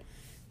does it,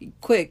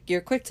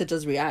 you're quick to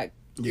just react.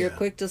 Yeah. You're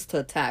quick just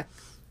to attack.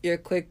 You're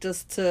quick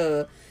just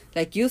to,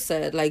 like you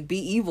said, like, be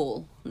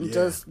evil. And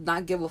just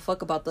not give a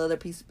fuck about the other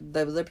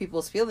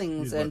people's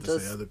feelings. And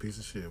just say other piece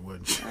of shit,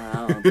 wouldn't you?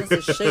 Oh, piece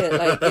of shit.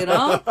 Like, you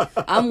know,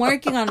 I'm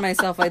working on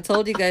myself. I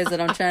told you guys that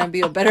I'm trying to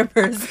be a better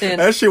person.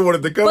 That shit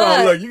wanted to come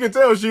out. Like, you can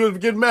tell she was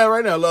getting mad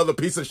right now. Other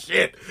piece of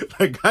shit.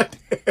 Like,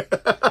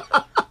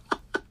 goddamn.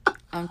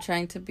 I'm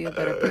trying to be a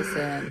better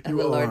person, and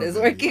the Lord is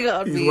working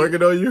on me. He's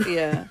working on you?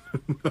 Yeah.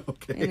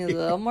 Okay. I need a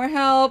little more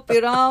help,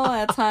 you know,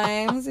 at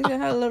times. You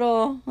have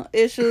little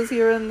issues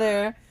here and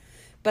there.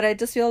 But I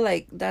just feel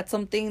like that's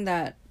something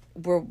that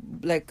we're,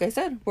 like I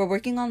said, we're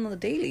working on the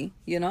daily,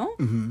 you know?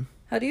 Mm-hmm.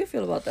 How do you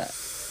feel about that?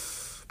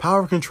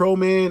 Power of control,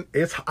 man.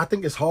 I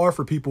think it's hard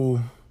for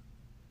people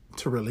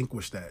to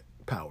relinquish that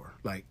power.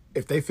 Like,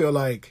 if they feel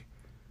like,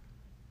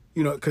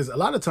 you know, because a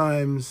lot of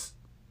times,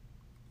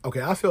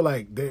 okay, I feel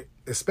like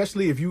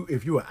especially if you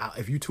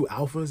two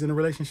alphas in a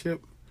relationship,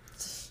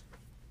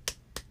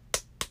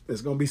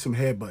 there's gonna be some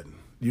headbutting.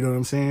 You know what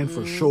I'm saying?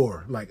 For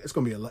sure. Like, it's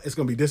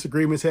gonna be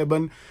disagreements,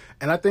 headbutting,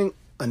 and I think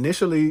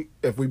initially,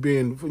 if we be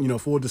in, you know,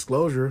 full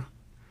disclosure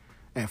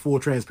and full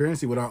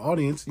transparency with our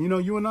audience, you know,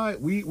 you and I,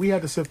 we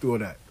had to sift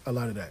through a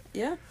lot of that.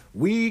 Yeah.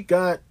 We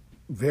got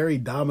very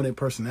dominant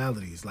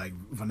personalities. Like,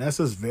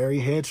 Vanessa's very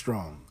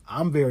headstrong.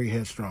 I'm very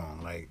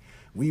headstrong. Like,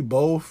 we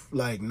both,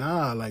 like,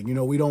 like, you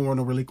know, we don't want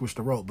to relinquish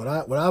the rope.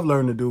 But what I've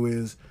learned to do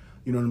is,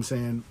 you know what I'm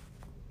saying?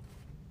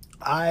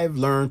 I've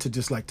learned to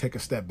just, like, take a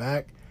step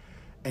back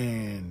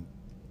and,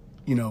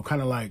 you know,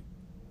 kind of like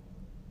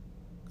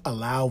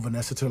allow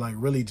Vanessa to, like,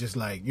 really just,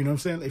 like, you know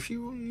what I'm saying? If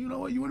you know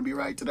what, you want to be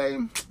right today,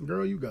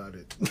 girl, you got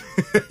it.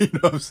 You know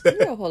what I'm saying?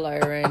 You're a whole liar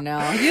right now.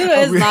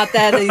 It's not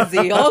that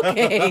easy.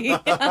 Okay.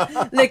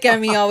 Look at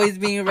me always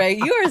being right.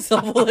 You are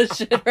so full of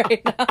shit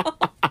right now.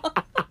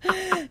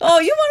 Oh,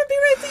 you want to be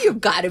right too? You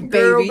got it, baby.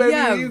 Girl, baby,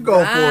 yeah, you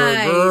go for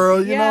it,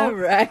 girl. You know?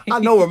 Right. I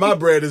know where my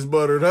bread is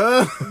buttered,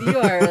 huh? You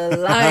are a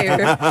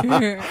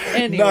liar.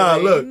 Anyway,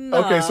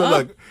 okay, so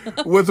look,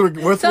 with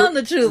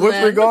the truth,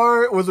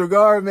 with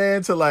regard,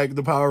 man, to, like,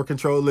 the power of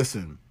control.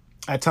 Listen,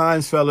 at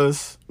times,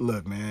 fellas,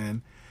 look,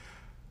 man,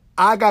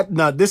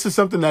 Now, this is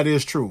something that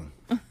is true.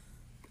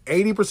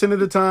 80% of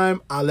the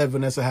time, I let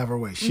Vanessa have her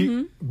way.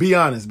 She, be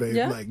honest, babe.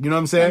 Yeah. Like, you know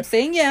what I'm saying? I'm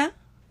saying yeah.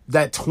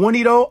 That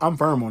 20 though, I'm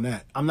firm on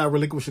that. I'm not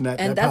relinquishing that.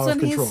 And that that's power when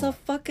of control. he's so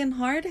fucking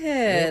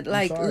hardhead. Yep, I'm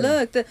like, sorry.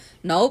 look,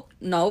 nope,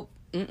 no.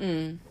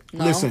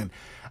 Listen,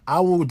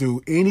 I will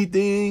do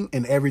anything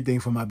and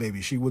everything for my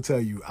baby. She will tell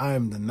you, I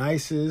am the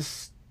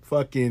nicest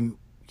fucking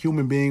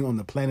human being on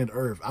the planet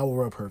Earth. I will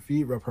rub her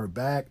feet, rub her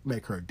back,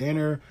 make her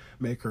dinner,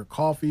 make her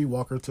coffee,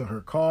 walk her to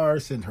her car,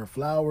 send her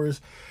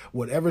flowers,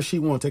 whatever she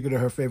wants. Take her to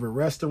her favorite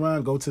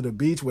restaurant, go to the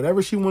beach,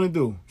 whatever she want to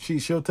do.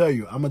 She'll tell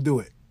you, I'm gonna do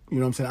it. You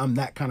know what I'm saying? I'm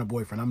that kind of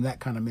boyfriend. I'm that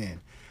kind of man.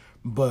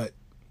 But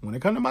when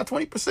it comes to my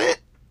 20%,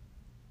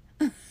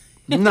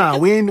 nah,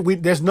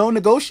 there's no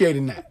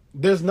negotiating that.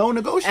 There's no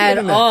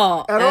negotiating at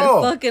all. At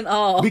all. Fucking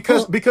all.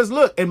 Because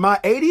look, in my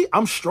 80,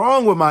 I'm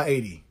strong with my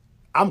 80.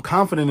 I'm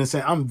confident in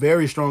saying I'm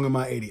very strong in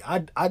my 80.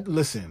 I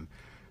listen.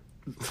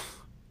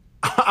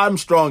 I'm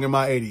strong in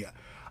my 80.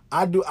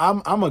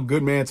 I'm a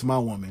good man to my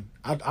woman.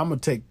 I'm gonna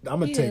take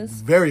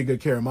very good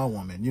care of my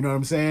woman. You know what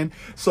I'm saying?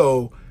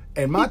 So,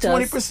 and my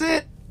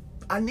 20%,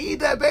 I need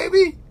that,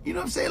 baby. You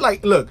know what I'm saying?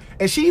 Like, look,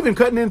 and she even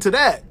cutting into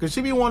that because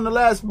she be wanting the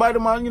last bite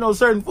of my,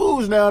 certain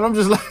foods now, and I'm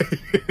just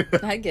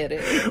like, I get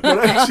it.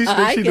 But she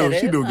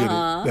do get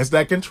it. That's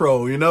that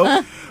control,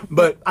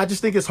 But I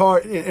just think it's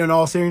hard in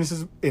all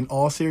seriousness. In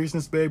all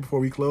seriousness, babe. Before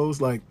we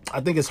close, like,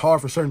 I think it's hard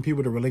for certain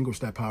people to relinquish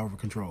that power of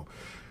control.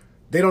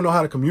 They don't know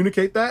how to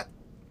communicate that,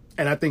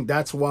 and I think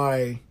that's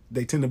why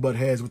they tend to butt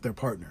heads with their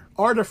partner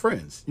or their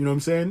friends. You know what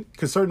I'm saying?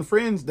 Because certain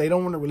friends, they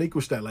don't want to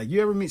relinquish that. Like,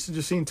 you ever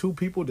just seen two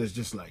people that's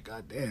just like,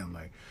 God damn,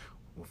 like,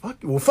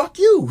 well, fuck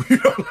you.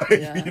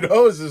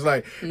 It's just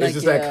like it's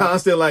just that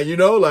constant, like,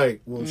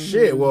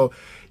 shit. Well,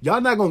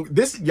 y'all not gonna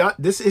this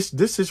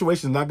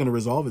situation is not gonna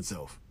resolve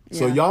itself.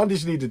 So y'all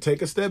just need to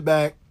take a step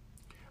back.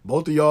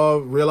 Both of y'all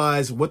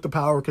realize what the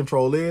power of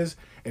control is.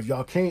 If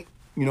y'all can't,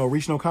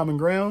 reach no common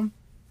ground,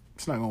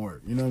 it's not gonna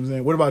work. You know what I'm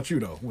saying? What about you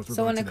though?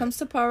 So when it comes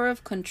to power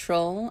of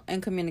control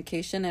and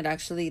communication, it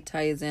actually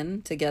ties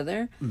in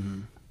together.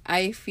 Mm-hmm.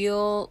 I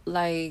feel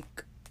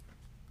like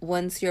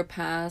once you're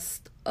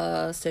past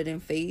a certain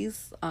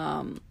phase,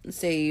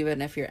 say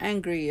even if you're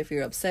angry, if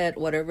you're upset,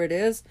 whatever it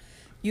is,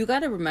 you got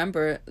to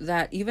remember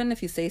that even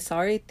if you say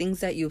sorry, things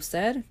that you've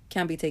said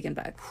can't be taken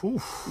back.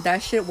 Oof.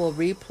 That shit will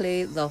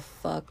replay the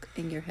fuck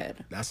in your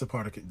head. That's a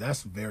part of it.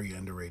 That's very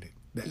underrated.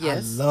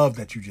 Yes. I love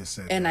that you just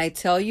said and that. I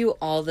tell you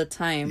all the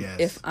time,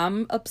 if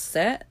I'm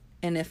upset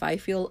and if I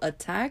feel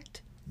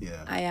attacked,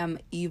 I am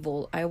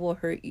evil. I will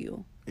hurt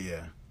you.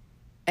 Yeah.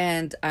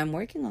 And I'm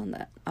working on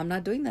that. I'm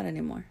not doing that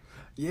anymore.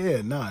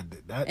 Yeah, nah.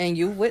 And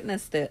you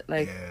witnessed it.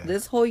 Like,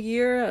 this whole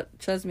year,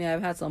 trust me,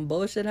 I've had some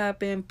bullshit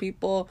happen.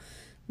 People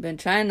been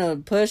trying to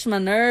push my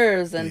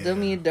nerves and do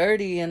me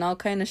dirty and all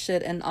kind of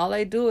shit. And all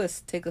I do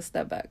is take a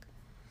step back.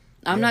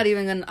 I'm not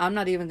even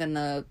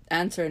gonna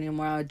answer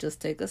anymore. I'll just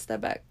take a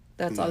step back.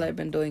 That's all I've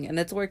been doing. And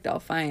it's worked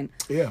out fine.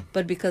 Yeah.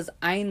 But because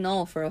I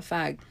know for a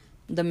fact,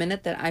 the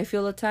minute that I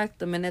feel attacked,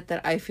 the minute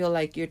that I feel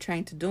like you're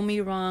trying to do me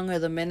wrong, or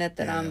the minute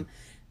that I'm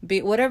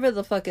whatever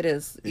the fuck it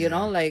is,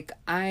 like,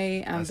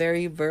 I am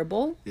very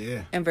verbal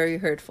and very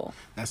hurtful.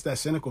 That's that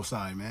cynical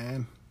side,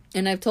 man.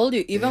 And I've told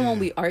you, even when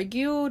we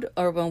argued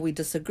or when we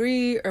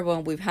disagree or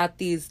when we've had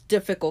these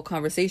difficult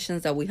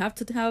conversations that we have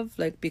to have,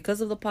 like,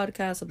 because of the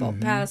podcast, about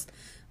past,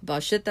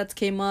 about shit that's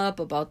came up,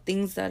 about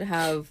things that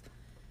have,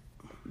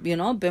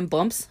 been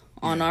bumps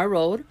on our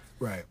road.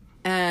 Right.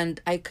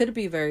 And I could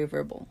be very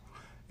verbal.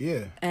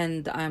 Yeah.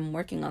 And I'm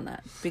working on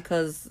that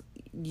because,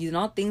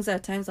 things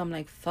at times I'm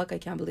like, fuck, I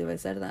can't believe I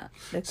said that.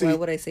 Like, why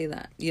would I say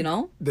that?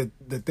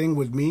 The thing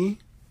with me,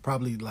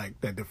 probably, like,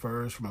 that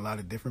differs from a lot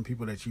of different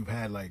people that you've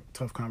had, like,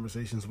 tough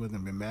conversations with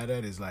and been mad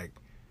at is, like,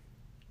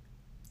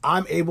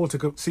 I'm able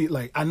to see,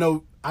 like, I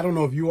don't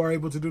know if you are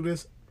able to do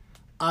this.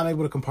 I'm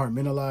able to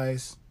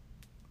compartmentalize,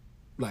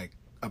 like,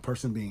 a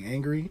person being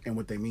angry and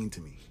what they mean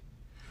to me.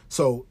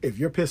 So if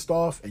you're pissed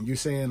off and you're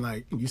saying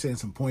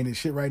some pointed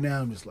shit right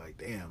now, I'm just like,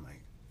 damn,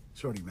 like,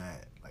 shorty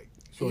mad. Like,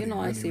 shorty really,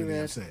 I see really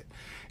upset.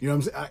 You know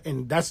what I'm saying?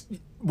 And that's,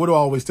 what do I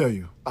always tell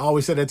you? I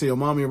always said that to your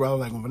mommy and brother.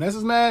 Like, when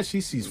Vanessa's mad,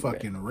 she sees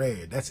fucking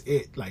red. That's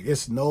it. Like,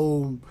 it's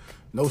no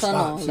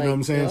stops. You know what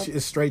I'm saying?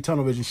 It's straight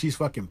tunnel vision. She's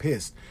fucking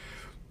pissed.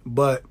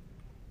 But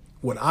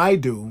what I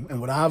do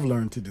and what I've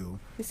learned to do.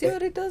 You see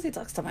what he does? He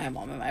talks to my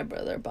mom and my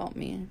brother about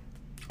me.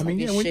 I mean,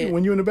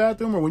 when you're in the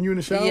bathroom or when you're in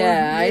the shower.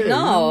 Yeah, I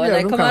know. And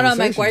I come out, I'm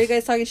like, why are you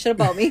guys talking shit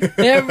about me?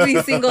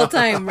 Every single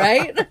time,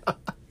 right?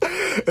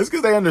 It's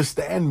because they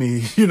understand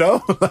me,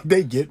 like,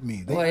 they get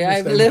me. Boy,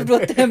 I've lived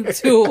with them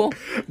too.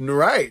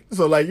 Right.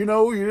 So, like,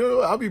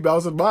 I'll be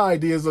bouncing my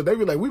ideas. So they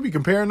be like, we be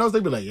comparing those. They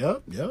be like,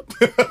 yep.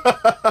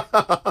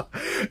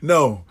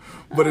 No,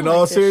 but in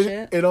all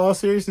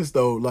seriousness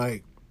though,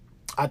 like,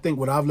 I think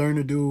what I've learned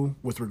to do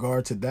with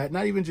regard to that,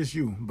 not even just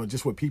you, but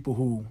just with people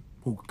who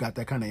got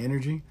that kind of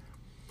energy,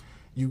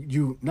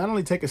 you not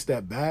only take a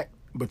step back,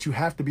 but you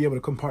have to be able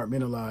to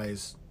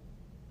compartmentalize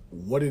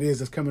what it is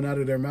that's coming out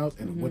of their mouth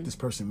and what this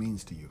person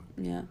means to you.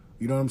 Yeah.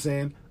 You know what I'm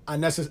saying?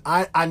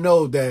 I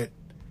know that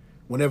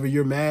whenever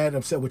you're mad,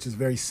 upset, which is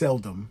very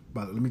seldom,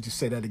 but let me just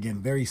say that again,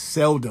 very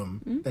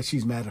seldom that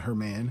she's mad at her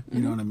man.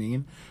 You know what I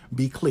mean?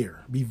 Be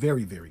clear. Be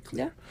very, very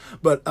clear. Yeah.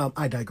 But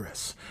I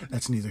digress.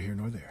 That's neither here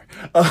nor there.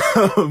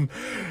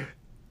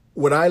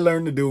 What I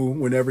learned to do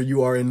whenever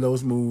you are in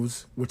those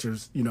moods, which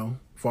is,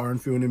 far and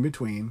few and in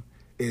between,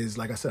 is,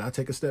 like I said, I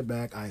take a step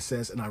back, I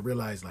assess, and I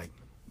realize, like,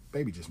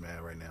 baby just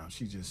mad right now.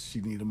 She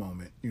need a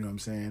moment, you know what I'm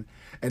saying?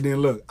 And then,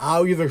 look,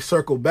 I'll either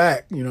circle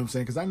back, you know what I'm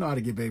saying? Because I know how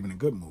to get baby in a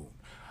good mood.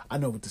 I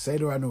know what to say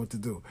to her. I know what to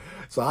do.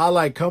 So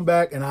I come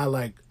back and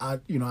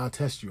I'll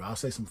test you. I'll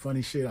say some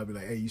funny shit. I'll be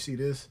like, hey, you see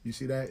this? You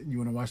see that? You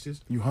want to watch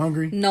this? You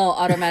hungry? No,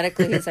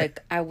 automatically he's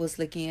like, I was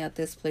looking at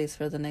this place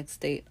for the next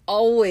date.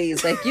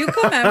 Always. Like, you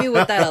come at me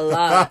with that a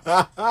lot.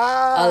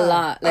 A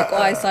lot. Like,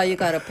 I saw you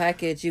got a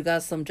package. You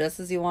got some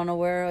dresses you want to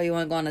wear or you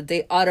want to go on a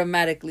date?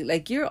 Automatically.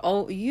 Like, you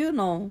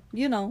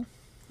know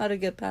how to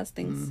get past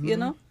things, you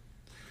know?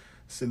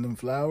 Send them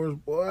flowers,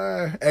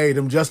 boy. Hey,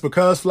 them just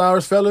because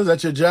flowers, fellas,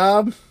 that's your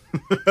job?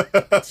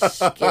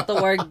 Get the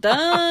work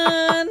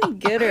done.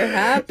 Get her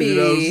happy. You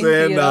know what I'm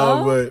saying? You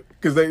No, know? but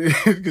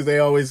because they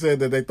always said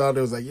that they thought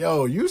it was like,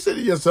 yo, you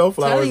sending yourself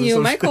flowers. Telling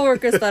you, my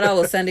coworkers thought I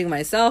was sending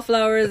myself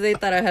flowers. They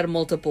thought I had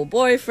multiple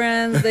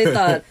boyfriends. They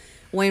thought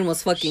Wayne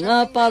was fucking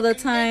up all the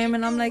time.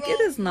 And I'm like,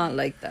 it is not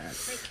like that.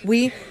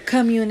 We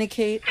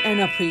communicate and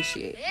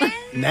appreciate.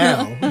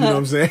 Now, you know what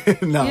I'm saying?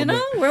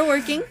 No, we're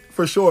working.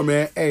 For sure,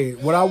 man. Hey,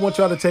 what I want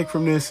y'all to take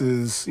from this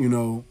is,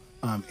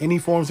 any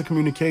forms of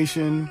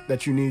communication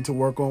that you need to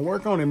work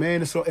on it,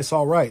 man. It's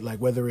all right. Like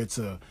whether it's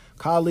a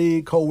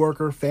colleague,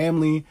 coworker,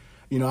 family.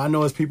 I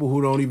know it's people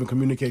who don't even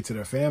communicate to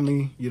their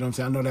family. You know what I'm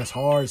saying? I know that's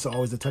hard. It's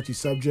always a touchy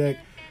subject.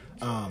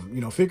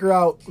 Figure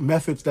out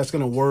methods that's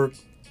going to work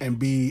and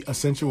be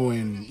essential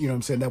and,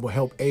 that will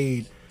help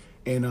aid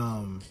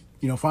in,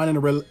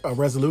 finding a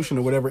resolution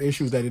of whatever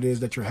issues that it is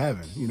that you're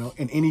having,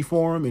 in any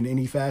form, in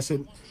any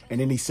facet,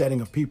 in any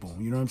setting of people.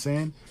 You know what I'm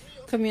saying?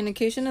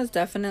 Communication is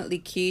definitely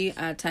key.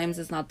 At times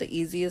it's not the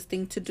easiest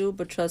thing to do,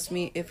 but trust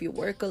me, if you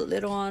work a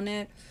little on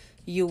it,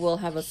 you will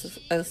have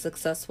a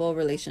successful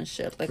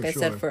relationship. Like I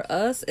said, for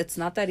us, it's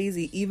not that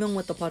easy, even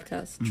with the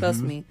podcast.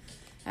 Trust me.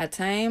 At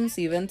times,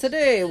 even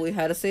today, we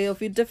had to say a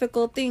few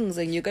difficult things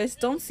and you guys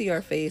don't see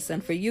our face.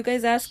 And for you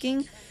guys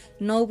asking,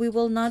 no, we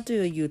will not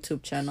do a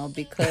YouTube channel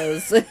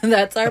because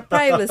that's our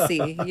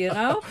privacy,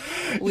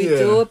 We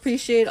do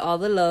appreciate all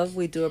the love.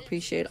 We do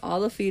appreciate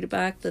all the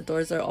feedback. The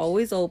doors are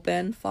always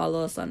open.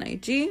 Follow us on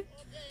IG.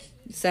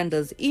 Send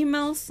us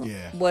emails.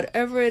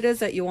 Whatever it is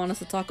that you want us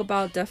to talk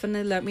about,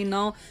 definitely let me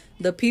know.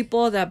 The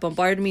people that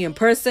bombard me in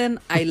person,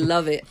 I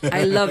love it.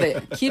 I love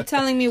it. Keep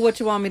telling me what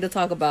you want me to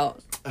talk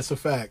about. That's a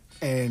fact.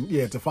 And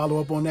to follow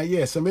up on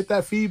that, submit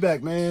that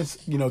feedback, man.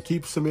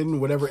 Keep submitting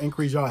whatever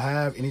inquiries y'all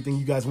have, anything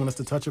you guys want us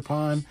to touch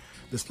upon.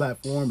 This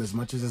platform, as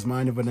much as it's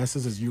mine and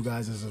Vanessa's, as you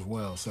guys is as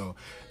well. So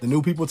the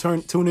new people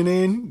tuning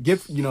in,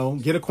 get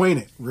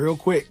acquainted real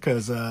quick,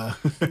 because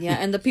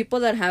and the people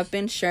that have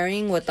been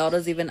sharing without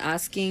us even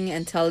asking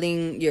and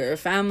telling your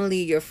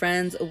family, your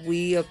friends,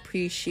 we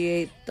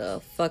appreciate the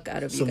fuck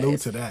out of you guys.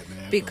 Salute to that,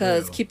 man.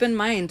 Because keep in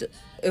mind,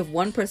 if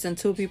one person,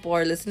 two people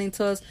are listening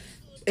to us,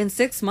 in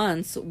 6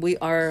 months we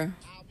are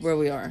where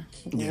we are.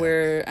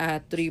 We're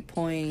at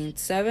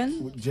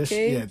 3.7. Just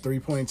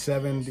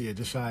 3.7.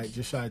 Just shy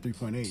of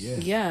 3.8.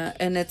 Yeah,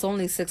 and it's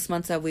only 6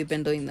 months that we've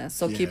been doing this.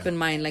 So keep in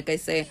mind, like I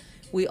say,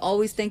 we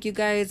always thank you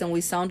guys, and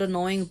we sound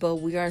annoying, but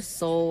we are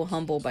so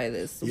humbled by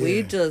this.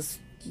 We just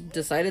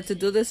decided to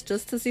do this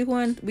just to see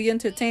who we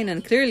entertain,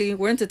 and clearly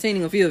we're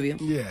entertaining a few of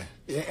you.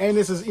 And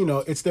this is,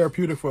 it's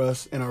therapeutic for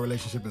us in our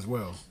relationship as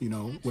well,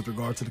 with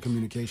regard to the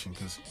communication,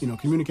 because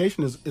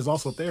communication is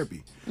also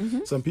therapy.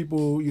 Some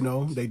people,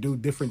 they do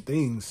different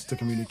things to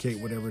communicate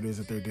whatever it is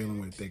that they're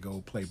dealing with. They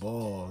go play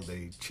ball,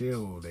 they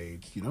chill,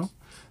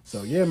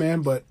 so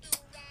man. But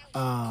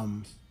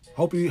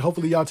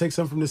hopefully y'all take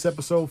something from this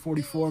episode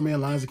 44,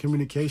 man. Lines of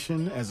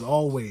communication. As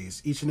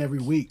always, each and every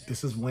week,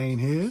 this is Wayne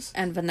his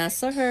and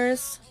Vanessa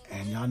hers,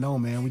 and y'all know,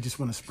 man, we just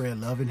want to spread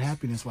love and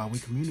happiness while we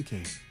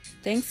communicate.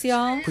 Thanks,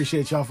 y'all.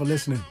 Appreciate y'all for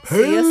listening. Peace.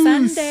 See you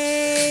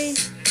Sunday.